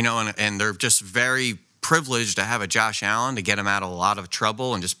 Yeah. And they're just very privileged to have a Josh Allen to get him out of a lot of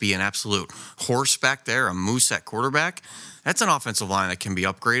trouble and just be an absolute horse back there, a moose at quarterback. That's an offensive line that can be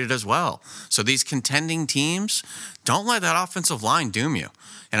upgraded as well. So these contending teams, don't let that offensive line doom you.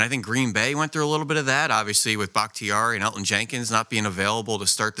 And I think Green Bay went through a little bit of that, obviously with Bakhtiari and Elton Jenkins not being available to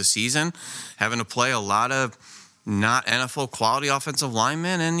start the season, having to play a lot of not NFL quality offensive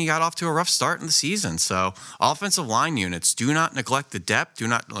linemen, and you got off to a rough start in the season. So offensive line units, do not neglect the depth, do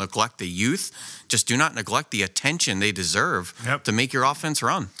not neglect the youth, just do not neglect the attention they deserve to make your offense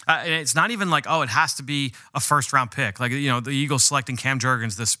run. And it's not even like, it has to be a first-round pick. Like, the Eagles selecting Cam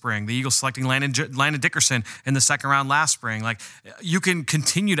Jurgens this spring, the Eagles selecting Landon Dickerson in the second round last spring. Like, you can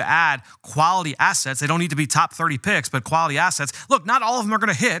continue to add quality assets. They don't need to be top 30 picks, but quality assets. Look, not all of them are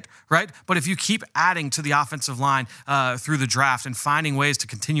going to hit, right? But if you keep adding to the offensive line through the draft and finding ways to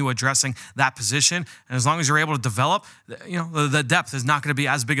continue addressing that position, and as long as you're able to develop, the depth is not going to be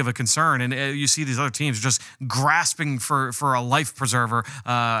as big of a concern. And you see these other teams just grasping for a life preserver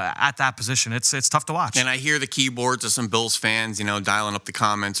at that position. It's tough to watch. And I hear the keyboards of some Bills fans, dialing up the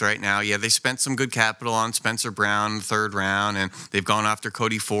comments right now. Yeah, they spent some good capital on Spencer Brown in the 3rd round, and they've gone after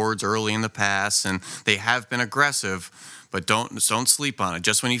Cody Fords early in the past, and they have been aggressive. But don't sleep on it.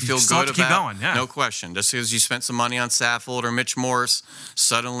 Just when you feel good about, keep going, no question. Just because you spent some money on Saffold or Mitch Morse,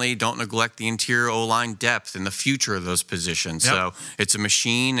 suddenly don't neglect the interior O-line depth and the future of those positions. So it's a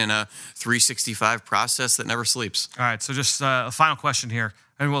machine and a 365 process that never sleeps. All right, so just a final question here,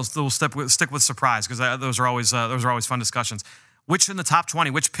 and we'll stick with surprise, because those are always fun discussions. Which in the top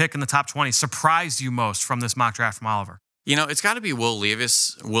 20, which pick in the top 20 surprised you most from this mock draft from Oliver? It's got to be Will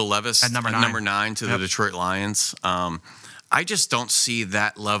Levis at number 9 to the Detroit Lions. I just don't see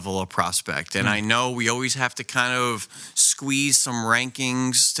that level of prospect. And I know we always have to kind of squeeze some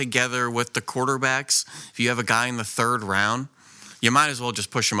rankings together with the quarterbacks. If you have a guy in the 3rd round, you might as well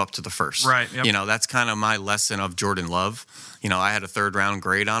just push him up to the 1st. Right. Yep. That's kind of my lesson of Jordan Love. I had a 3rd round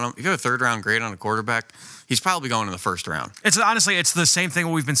grade on him. If you have a 3rd round grade on a quarterback, he's probably going in the 1st round. It's the same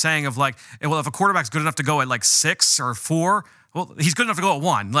thing we've been saying of like, well, if a quarterback's good enough to go at like 6 or 4, well, he's good enough to go at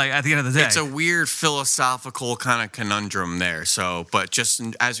 1, like at the end of the day. It's a weird philosophical kind of conundrum there. So, but just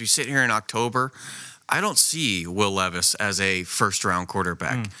as we sit here in October, I don't see Will Levis as a 1st-round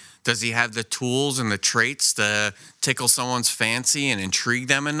quarterback. Does he have the tools and the traits to tickle someone's fancy and intrigue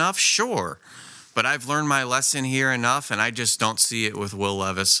them enough? Sure. But I've learned my lesson here enough, and I just don't see it with Will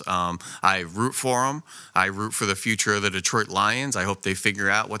Levis. I root for him. I root for the future of the Detroit Lions. I hope they figure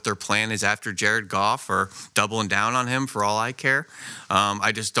out what their plan is after Jared Goff, or doubling down on him for all I care.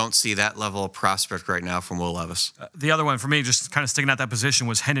 I just don't see that level of prospect right now from Will Levis. The other one for me, just kind of sticking at that position,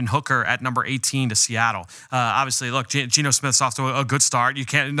 was Hendon Hooker at number 18 to Seattle. Obviously, look, Geno Smith's off to a good start. You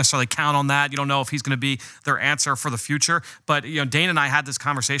can't necessarily count on that. You don't know if he's going to be their answer for the future. But Dane and I had this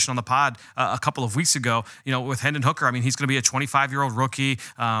conversation on the pod a couple of weeks ago. With Hendon Hooker, I mean, he's going to be a 25-year-old rookie.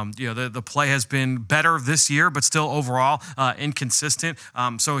 The play has been better this year, but still overall inconsistent.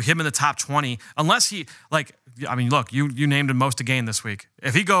 So him in the top 20, unless he look, you named him most to gain this week.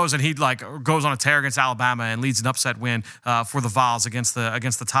 If he goes and he goes on a tear against Alabama and leads an upset win for the Vols against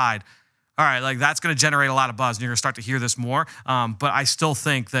the Tide, all right, that's going to generate a lot of buzz, and you're going to start to hear this more. But I still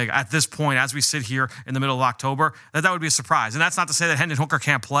think that at this point, as we sit here in the middle of October, that would be a surprise. And that's not to say that Hendon Hooker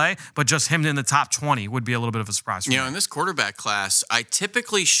can't play, but just him in the top 20 would be a little bit of a surprise for me. In this quarterback class, I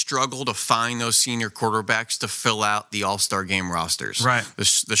typically struggle to find those senior quarterbacks to fill out the All-Star game rosters. Right. The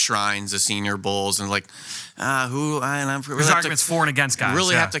Shrines, the Senior Bowls, and There's arguments for and against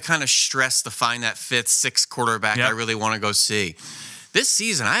guys. Have to kind of stress to find that 5th, 6th quarterback I really want to go see. this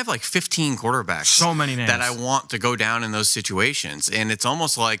season, I have like 15 quarterbacks. So many names. That I want to go down in those situations. And it's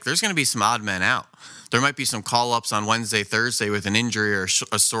almost like there's going to be some odd men out. There might be some call-ups on Wednesday, Thursday with an injury or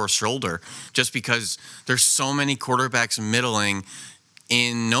a sore shoulder, just because there's so many quarterbacks middling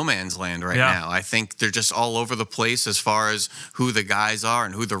in no man's land right now. I think they're just all over the place as far as who the guys are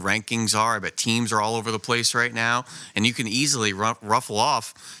and who the rankings are. I bet teams are all over the place right now. And you can easily ruffle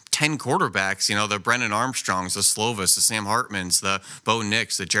off 10 quarterbacks, the Brennan Armstrongs, the Slovis, the Sam Hartmans, the Bo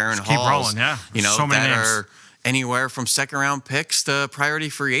Nix, the Jaron Halls. Keep rolling, yeah. So many names. Are anywhere from second-round picks to priority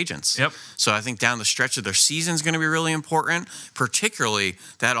free agents. Yep. So I think down the stretch of their season is going to be really important, particularly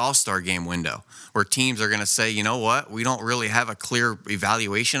that All-Star game window, where teams are going to say, you know what, we don't really have a clear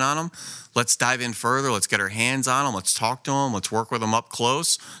evaluation on them. Let's dive in further. Let's get our hands on them. Let's talk to them. Let's work with them up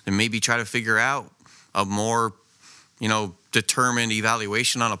close and maybe try to figure out a more, determined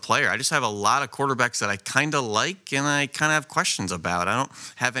evaluation on a player. I just have a lot of quarterbacks that I kind of like and I kind of have questions about. I don't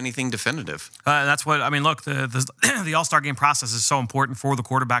have anything definitive. That's what, look, the All-Star game process is so important for the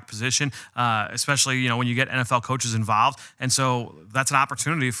quarterback position, especially, when you get NFL coaches involved. And so that's an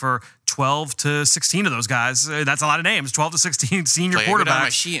opportunity for 12 to 16 of those guys. That's a lot of names, 12 to 16 senior quarterbacks. I go down my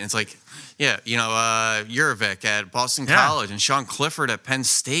sheet and it's like, Jurevich at Boston College and Sean Clifford at Penn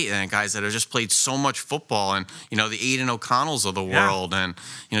State, and guys that have just played so much football, and the Aiden O'Connells of the world, and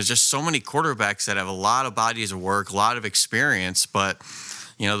just so many quarterbacks that have a lot of bodies of work, a lot of experience, but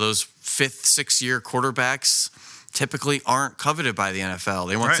those 5th, 6th year quarterbacks typically aren't coveted by the NFL.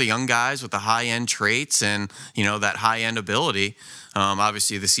 They want the young guys with the high end traits and that high end ability.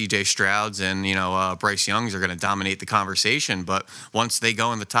 Obviously, the C.J. Strouds and Bryce Youngs are going to dominate the conversation. But once they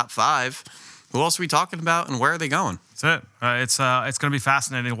go in the top 5, who else are we talking about, and where are they going? That's it. It's going to be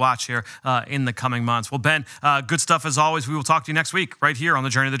fascinating to watch here in the coming months. Well, Ben, good stuff as always. We will talk to you next week right here on the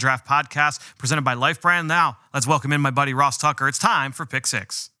Journey to the Draft podcast presented by Life Brand. Now, let's welcome in my buddy Ross Tucker. It's time for Pick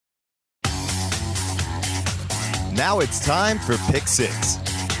 6. Now it's time for Pick 6.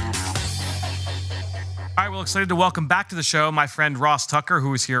 All right, well, excited to welcome back to the show my friend Ross Tucker,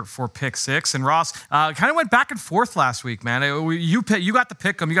 who is here for Pick 6. And Ross, kind of went back and forth last week, man. You got the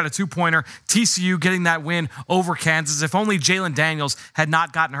pick 'em. You got a 2-pointer. TCU getting that win over Kansas. If only Jalen Daniels had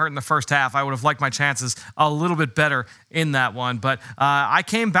not gotten hurt in the first half, I would have liked my chances a little bit better in that one. But I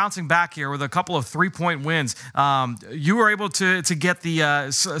came bouncing back here with a couple of 3-point wins. You were able to get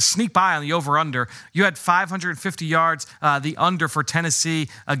the sneak by on the over-under. You had 550 yards, the under for Tennessee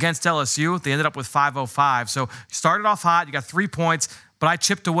against LSU. They ended up with 505. So you started off hot. You got 3 points. But I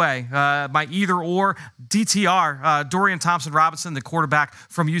chipped away. My either-or DTR, Dorian Thompson-Robinson, the quarterback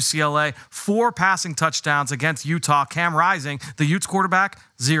from UCLA, 4 passing touchdowns against Utah. Cam Rising, the Utes quarterback,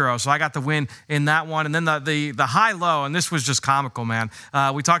 0. So I got the win in that one. And then the high-low, and this was just comical, man.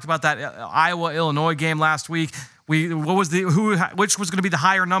 We talked about that Iowa-Illinois game last week. Which was going to be the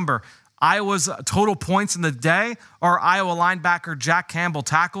higher number? Iowa's total points in the day or Iowa linebacker Jack Campbell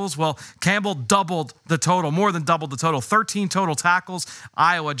tackles? Well, Campbell doubled the total, more than doubled the total. 13 total tackles.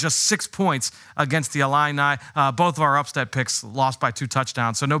 Iowa just 6 points against the Illini. Both of our upset picks lost by 2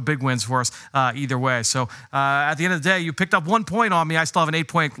 touchdowns, so no big wins for us either way. So at the end of the day, you picked up 1 point on me. I still have an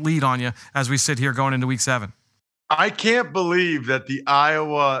 8-point lead on you as we sit here going into week 7. I can't believe that the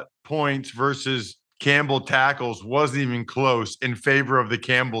Iowa points versus Campbell tackles wasn't even close in favor of the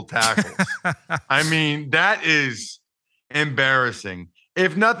Campbell tackles. I mean, that is embarrassing.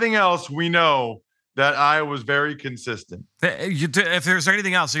 If nothing else, we know that Iowa was very consistent. If there's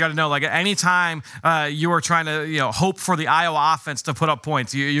anything else, you got to know, like anytime you are trying to, hope for the Iowa offense to put up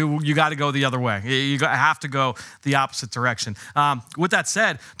points, you got to go the other way. You have to go the opposite direction. With that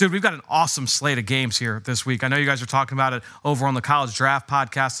said, dude, we've got an awesome slate of games here this week. I know you guys are talking about it over on the College Draft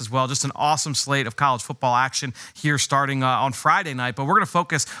podcast as well. Just an awesome slate of college football action here starting on Friday night. But we're going to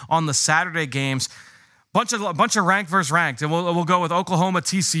focus on the Saturday games. Bunch of ranked versus ranked, and we'll go with Oklahoma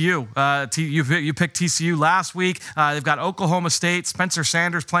TCU. You picked TCU last week. They've got Oklahoma State. Spencer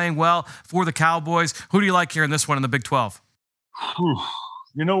Sanders playing well for the Cowboys. Who do you like here in this one in the Big 12?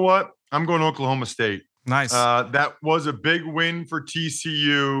 You know what? I'm going Oklahoma State. Nice. That was a big win for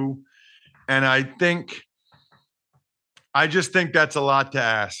TCU, and I just think that's a lot to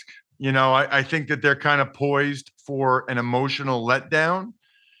ask. I think that they're kind of poised for an emotional letdown.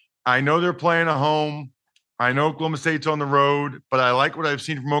 I know they're playing at home. I know Oklahoma State's on the road, but I like what I've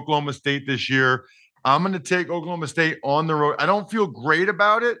seen from Oklahoma State this year. I'm going to take Oklahoma State on the road. I don't feel great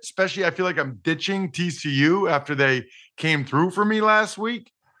about it, especially I feel like I'm ditching TCU after they came through for me last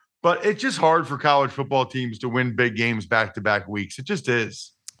week. But it's just hard for college football teams to win big games back-to-back weeks. It just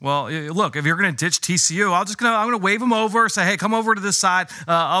is. Well, look, if you're going to ditch TCU, I'm going to wave them over, say, hey, come over to this side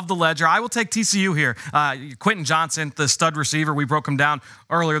of the ledger. I will take TCU here. Quentin Johnson, the stud receiver, we broke him down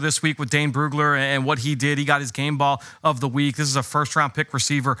earlier this week with Dane Brugler and what he did. He got his game ball of the week. This is a first-round pick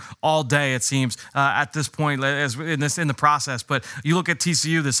receiver all day, it seems, at this point as in the process. But you look at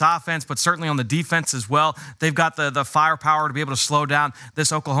TCU, this offense, but certainly on the defense as well. They've got the firepower to be able to slow down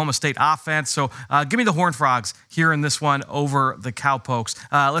this Oklahoma State offense. So give me the Horned Frogs here in this one over the Cowpokes.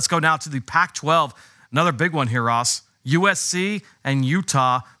 Let's go now to the Pac-12. Another big one here, Ross. USC and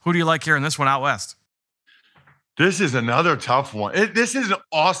Utah. Who do you like here in this one out west? This is another tough one. This is an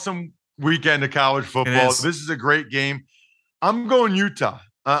awesome weekend of college football. This is a great game. I'm going Utah.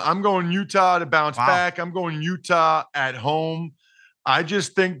 I'm going Utah to bounce back. I'm going Utah at home. I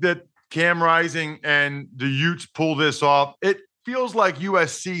just think that Cam Rising and the Utes pull this off. It feels like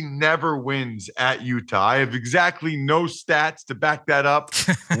USC never wins at Utah. I have exactly no stats to back that up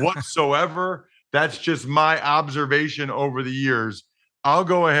whatsoever. That's just my observation over the years. I'll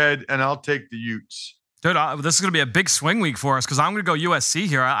go ahead and I'll take the Utes. Dude, this is going to be a big swing week for us because I'm going to go USC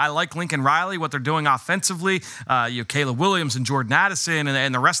here. I like Lincoln Riley, what they're doing offensively. Caleb Williams and Jordan Addison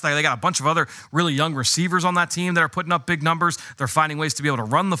and the rest of that. They got a bunch of other really young receivers on that team that are putting up big numbers. They're finding ways to be able to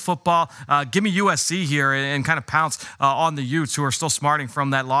run the football. Give me USC here and kind of pounce on the Utes who are still smarting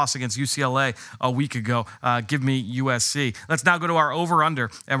from that loss against UCLA a week ago. Give me USC. Let's now go to our over-under,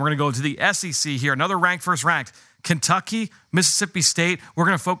 and we're going to go to the SEC here. Another ranked versus ranked. Kentucky, Mississippi State. We're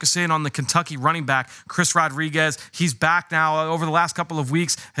going to focus in on the Kentucky running back, Chris Rodriguez. He's back now over the last couple of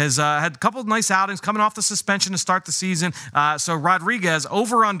weeks, has had a couple of nice outings coming off the suspension to start the season. So Rodriguez,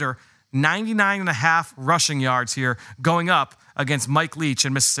 over under 99.5 rushing yards here, going up against Mike Leach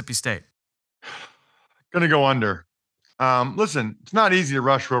in Mississippi State. Going to go under. Listen, it's not easy to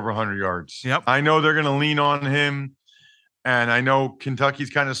rush for over 100 yards. Yep. I know they're going to lean on him, and I know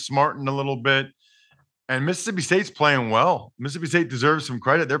Kentucky's kind of smarting a little bit. And Mississippi State's playing well. Mississippi State deserves some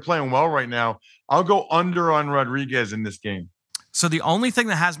credit. They're playing well right now. I'll go under on Rodriguez in this game. So the only thing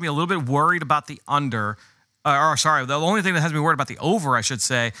that has me a little bit worried about the under, the only thing that has me worried about the over, I should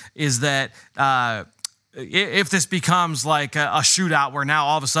say, is that if this becomes like a shootout where now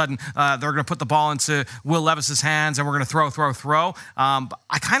all of a sudden they're going to put the ball into Will Levis's hands and we're going to throw.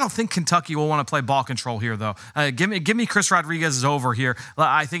 I kind of think Kentucky will want to play ball control here, though. Give me Chris Rodriguez's over here.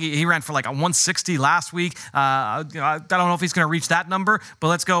 I think he ran for like a 160 last week. I don't know if he's going to reach that number, but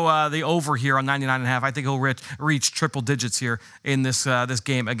let's go the over here on 99.5. I think he'll reach triple digits here in this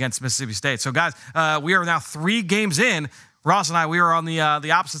game against Mississippi State. So, guys, we are now 3 games in. Ross and I, we are on the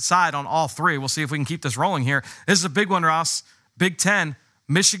opposite side on all 3. We'll see if we can keep this rolling here. This is a big one, Ross. Big Ten,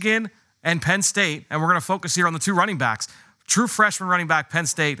 Michigan and Penn State, and we're going to focus here on the 2 running backs. True freshman running back, Penn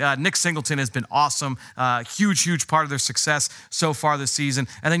State, Nick Singleton has been awesome. Huge part of their success so far this season.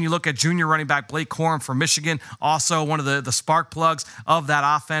 And then you look at junior running back Blake Corum from Michigan, also one of the spark plugs of that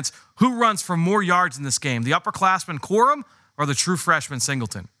offense. Who runs for more yards in this game, the upperclassman Corum or the true freshman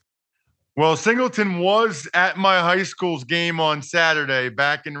Singleton? Well, Singleton was at my high school's game on Saturday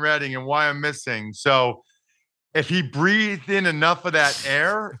back in Reading and Wyomissing. So if he breathed in enough of that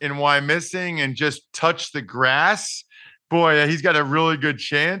air in Wyomissing and just touched the grass, boy, he's got a really good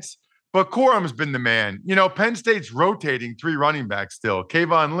chance. But Corum's been the man. You know, Penn State's rotating 3 running backs still.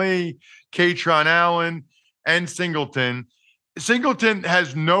 Kayvon Lee, Katron Allen, and Singleton. Singleton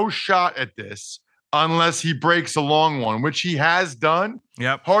has no shot at this unless he breaks a long one, which he has done.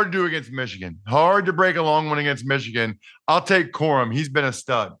 Yep. Hard to do against Michigan. Hard to break a long one against Michigan. I'll take Corum. He's been a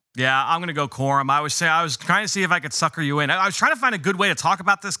stud. Yeah, I'm going to go Corum. I was trying to see if I could sucker you in. I was trying to find a good way to talk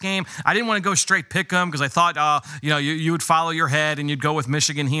about this game. I didn't want to go straight pick 'em because I thought, you would follow your head and you'd go with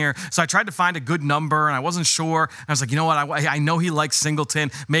Michigan here. So I tried to find a good number and I wasn't sure. I was like, you know what? I know he likes Singleton.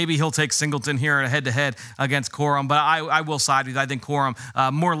 Maybe he'll take Singleton here in a head-to-head against Corum. But I will side with you. I think Corum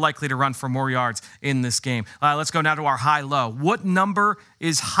more likely to run for more yards in this game. Let's go now to our high-low. What number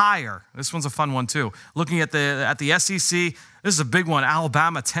is higher? This one's a fun one too. Looking at the SEC. This is a big one,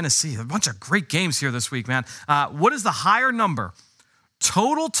 Alabama, Tennessee. A bunch of great games here this week, man. What is the higher number?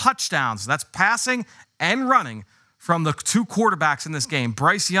 Total touchdowns, that's passing and running, from the 2 quarterbacks in this game,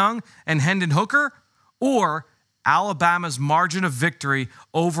 Bryce Young and Hendon Hooker, or Alabama's margin of victory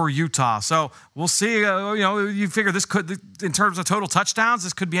over Utah? So we'll see. You figure this could, in terms of total touchdowns,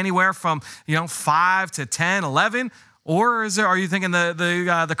 this could be anywhere from 5 to 10, 11, or are you thinking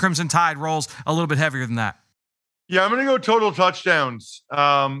the Crimson Tide rolls a little bit heavier than that? Yeah, I'm going to go total touchdowns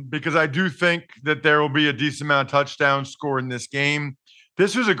because I do think that there will be a decent amount of touchdowns scored in this game.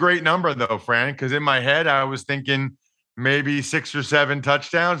 This was a great number, though, Fran, because in my head, I was thinking maybe 6 or 7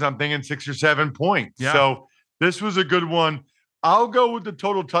 touchdowns. I'm thinking 6 or 7 points. Yeah. So this was a good one. I'll go with the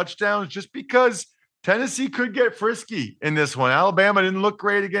total touchdowns just because Tennessee could get frisky in this one. Alabama didn't look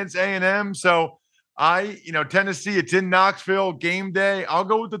great against A&M. So Tennessee, it's in Knoxville, game day. I'll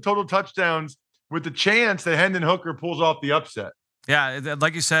go with the total touchdowns with the chance that Hendon Hooker pulls off the upset. Yeah,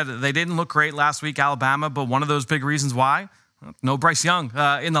 like you said, they didn't look great last week, Alabama, but one of those big reasons why, no Bryce Young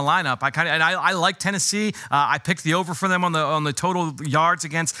in the lineup. I like Tennessee. I picked the over for them on the total yards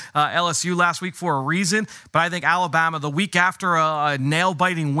against LSU last week for a reason. But I think Alabama, the week after a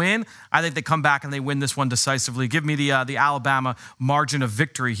nail-biting win, I think they come back and they win this one decisively. Give me the Alabama margin of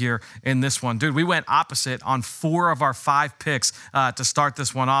victory here in this one. Dude, we went opposite on 4 of our 5 picks to start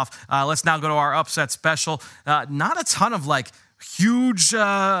this one off. Let's now go to our upset special. Not a ton of huge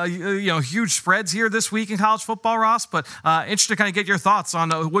spreads here this week in college football, Ross, but interested to kind of get your thoughts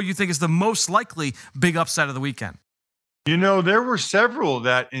on what you think is the most likely big upset of the weekend. There were several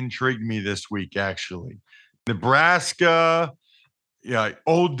that intrigued me this week, actually. Nebraska,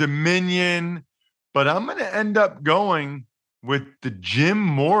 Old Dominion, but I'm going to end up going with the Jim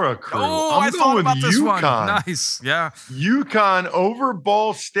Mora crew. Oh, I thought about this one. Nice, yeah. UConn over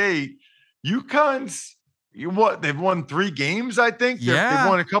Ball State. UConn's they've won 3 games, I think. They've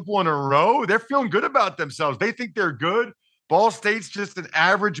won a couple in a row. They're feeling good about themselves. They think they're good. Ball State's just an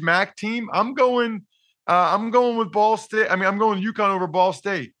average MAC team. I'm going with Ball State. I'm going UConn over Ball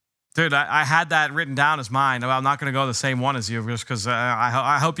State. Dude, I had that written down as mine. I'm not going to go the same one as you just because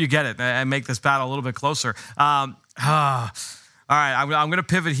I hope you get it and make this battle a little bit closer. All right, I'm going to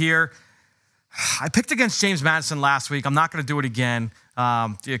pivot here. I picked against James Madison last week. I'm not going to do it again.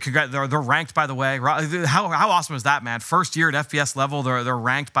 They're ranked, by the way. How awesome is that, man? First year at FBS level, they're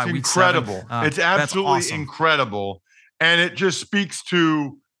ranked by week 7. Incredible. It's absolutely awesome. Incredible. And it just speaks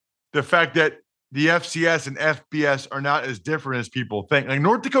to the fact that the FCS and FBS are not as different as people think. Like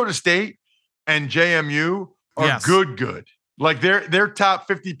North Dakota State and JMU are good. Like they're top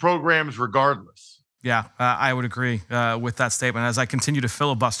 50 programs regardless. Yeah, I would agree with that statement. As I continue to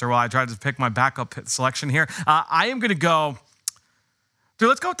filibuster while I try to pick my backup selection here, I am going to go. Dude,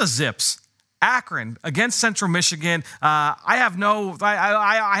 let's go with the Zips. Akron against Central Michigan. I have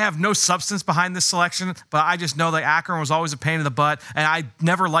no substance behind this selection, but I just know that Akron was always a pain in the butt, and I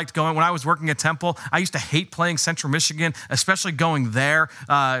never liked going. When I was working at Temple, I used to hate playing Central Michigan, especially going there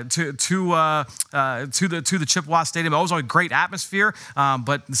to the Chippewa Stadium. It was always a great atmosphere,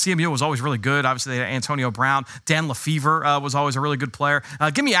 but the CMU was always really good. Obviously, they had Antonio Brown. Dan Lefevre was always a really good player.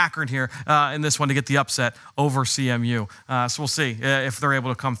 Give me Akron here in this one to get the upset over CMU. So we'll see if they're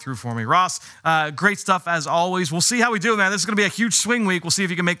able to come through for me. Ross, great stuff as always. We'll see how we do, man. This is going to be a huge swing week. We'll see if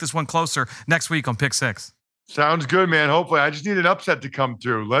you can make this one closer next week on Pick 6. Sounds good, man. Hopefully. I just need an upset to come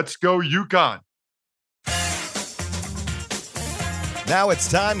through. Let's go UConn. Now it's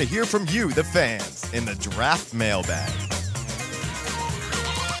time to hear from you, the fans, in the Draft Mailbag.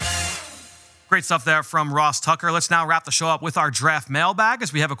 Great stuff there from Ross Tucker. Let's now wrap the show up with our draft mailbag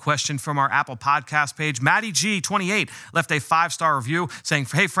as we have a question from our Apple Podcast page. Maddie G28 left a 5-star review saying,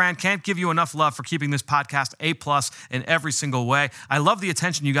 "Hey, Fran, can't give you enough love for keeping this podcast A+ in every single way. I love the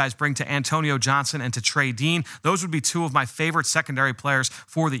attention you guys bring to Antonio Johnson and to Trey Dean. Those would be 2 of my favorite secondary players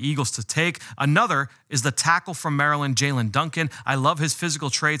for the Eagles to take. Another is the tackle from Maryland, Jalen Duncan. I love his physical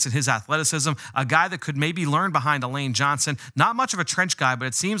traits and his athleticism. A guy that could maybe learn behind Elaine Johnson. Not much of a trench guy, but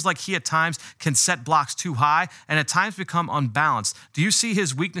it seems like he at times can set blocks too high and at times become unbalanced. Do you see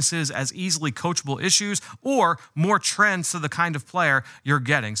his weaknesses as easily coachable issues or more trends to the kind of player you're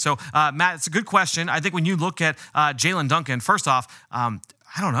getting?" So, Matt, it's a good question. I think when you look at Jalen Duncan, first off,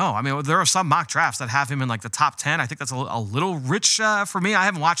 I don't know. I mean, there are some mock drafts that have him in like the top 10. I think that's a little rich for me. I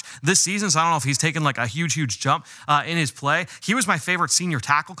haven't watched this season, so I don't know if he's taken like a huge jump in his play. He was my favorite senior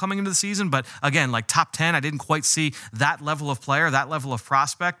tackle coming into the season, but again, like top 10, I didn't quite see that level of player, that level of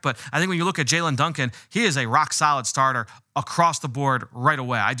prospect. But I think when you look at Jalen Duncan, he is a rock solid starter across the board right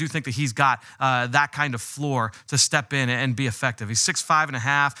away. I do think that he's got that kind of floor to step in and be effective. He's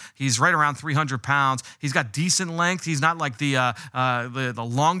 6'5.5". He's right around 300 pounds. He's got decent length. He's not like the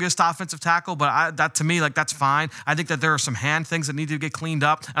longest offensive tackle, but that to me, like that's fine. I think that there are some hand things that need to get cleaned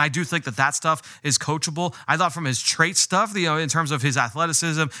up, and I do think that stuff is coachable. I thought from his trait stuff, in terms of his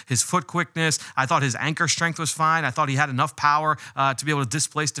athleticism, his foot quickness, I thought his anchor strength was fine. I thought he had enough power to be able to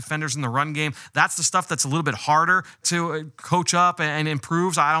displace defenders in the run game. That's the stuff that's a little bit harder to coach up and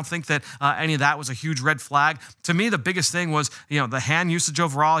improves. I don't think that any of that was a huge red flag. To me, the biggest thing was, the hand usage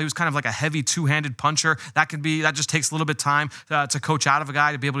overall. He was kind of like a heavy two-handed puncher. That just takes a little bit of time to coach out of a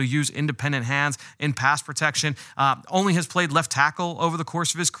guy to be able to use independent hands in pass protection. Only has played left tackle over the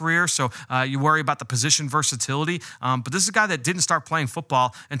course of his career, so you worry about the position versatility. But this is a guy that didn't start playing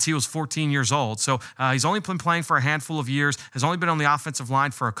football until he was 14 years old. So he's only been playing for a handful of years, has only been on the offensive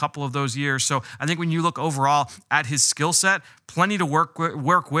line for a couple of those years. So I think when you look overall at his skill set, plenty to work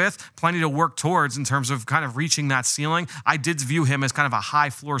with, plenty to work towards in terms of kind of reaching that ceiling. I did view him as kind of a high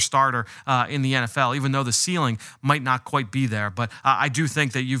floor starter in the NFL, even though the ceiling might not quite be there. But I do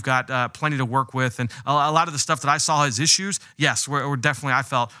think that you've got plenty to work with. And a lot of the stuff that I saw as issues, yes, were definitely, I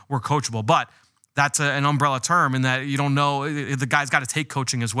felt, were coachable. But that's an umbrella term in that you don't know, the guy's got to take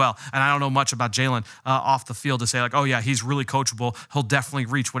coaching as well. And I don't know much about Jalen off the field to say like, oh yeah, he's really coachable. He'll definitely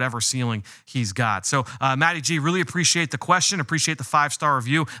reach whatever ceiling he's got. So Matty G, really appreciate the question, appreciate the 5-star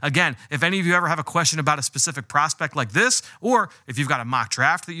review. Again, if any of you ever have a question about a specific prospect like this, or if you've got a mock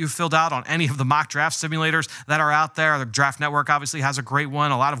draft that you've filled out on any of the mock draft simulators that are out there, the Draft Network obviously has a great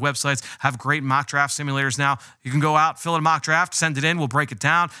one. A lot of websites have great mock draft simulators now. You can go out, fill in a mock draft, send it in, we'll break it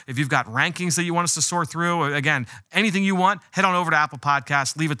down. If you've got rankings that you want us to sort through, again, anything you want, head on over to Apple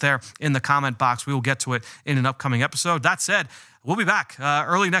Podcasts, leave it there in the comment box. We will get to it in an upcoming episode. That said, we'll be back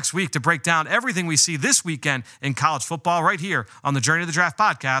early next week to break down everything we see this weekend in college football right here on the Journey to the Draft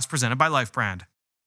podcast presented by Life Brand.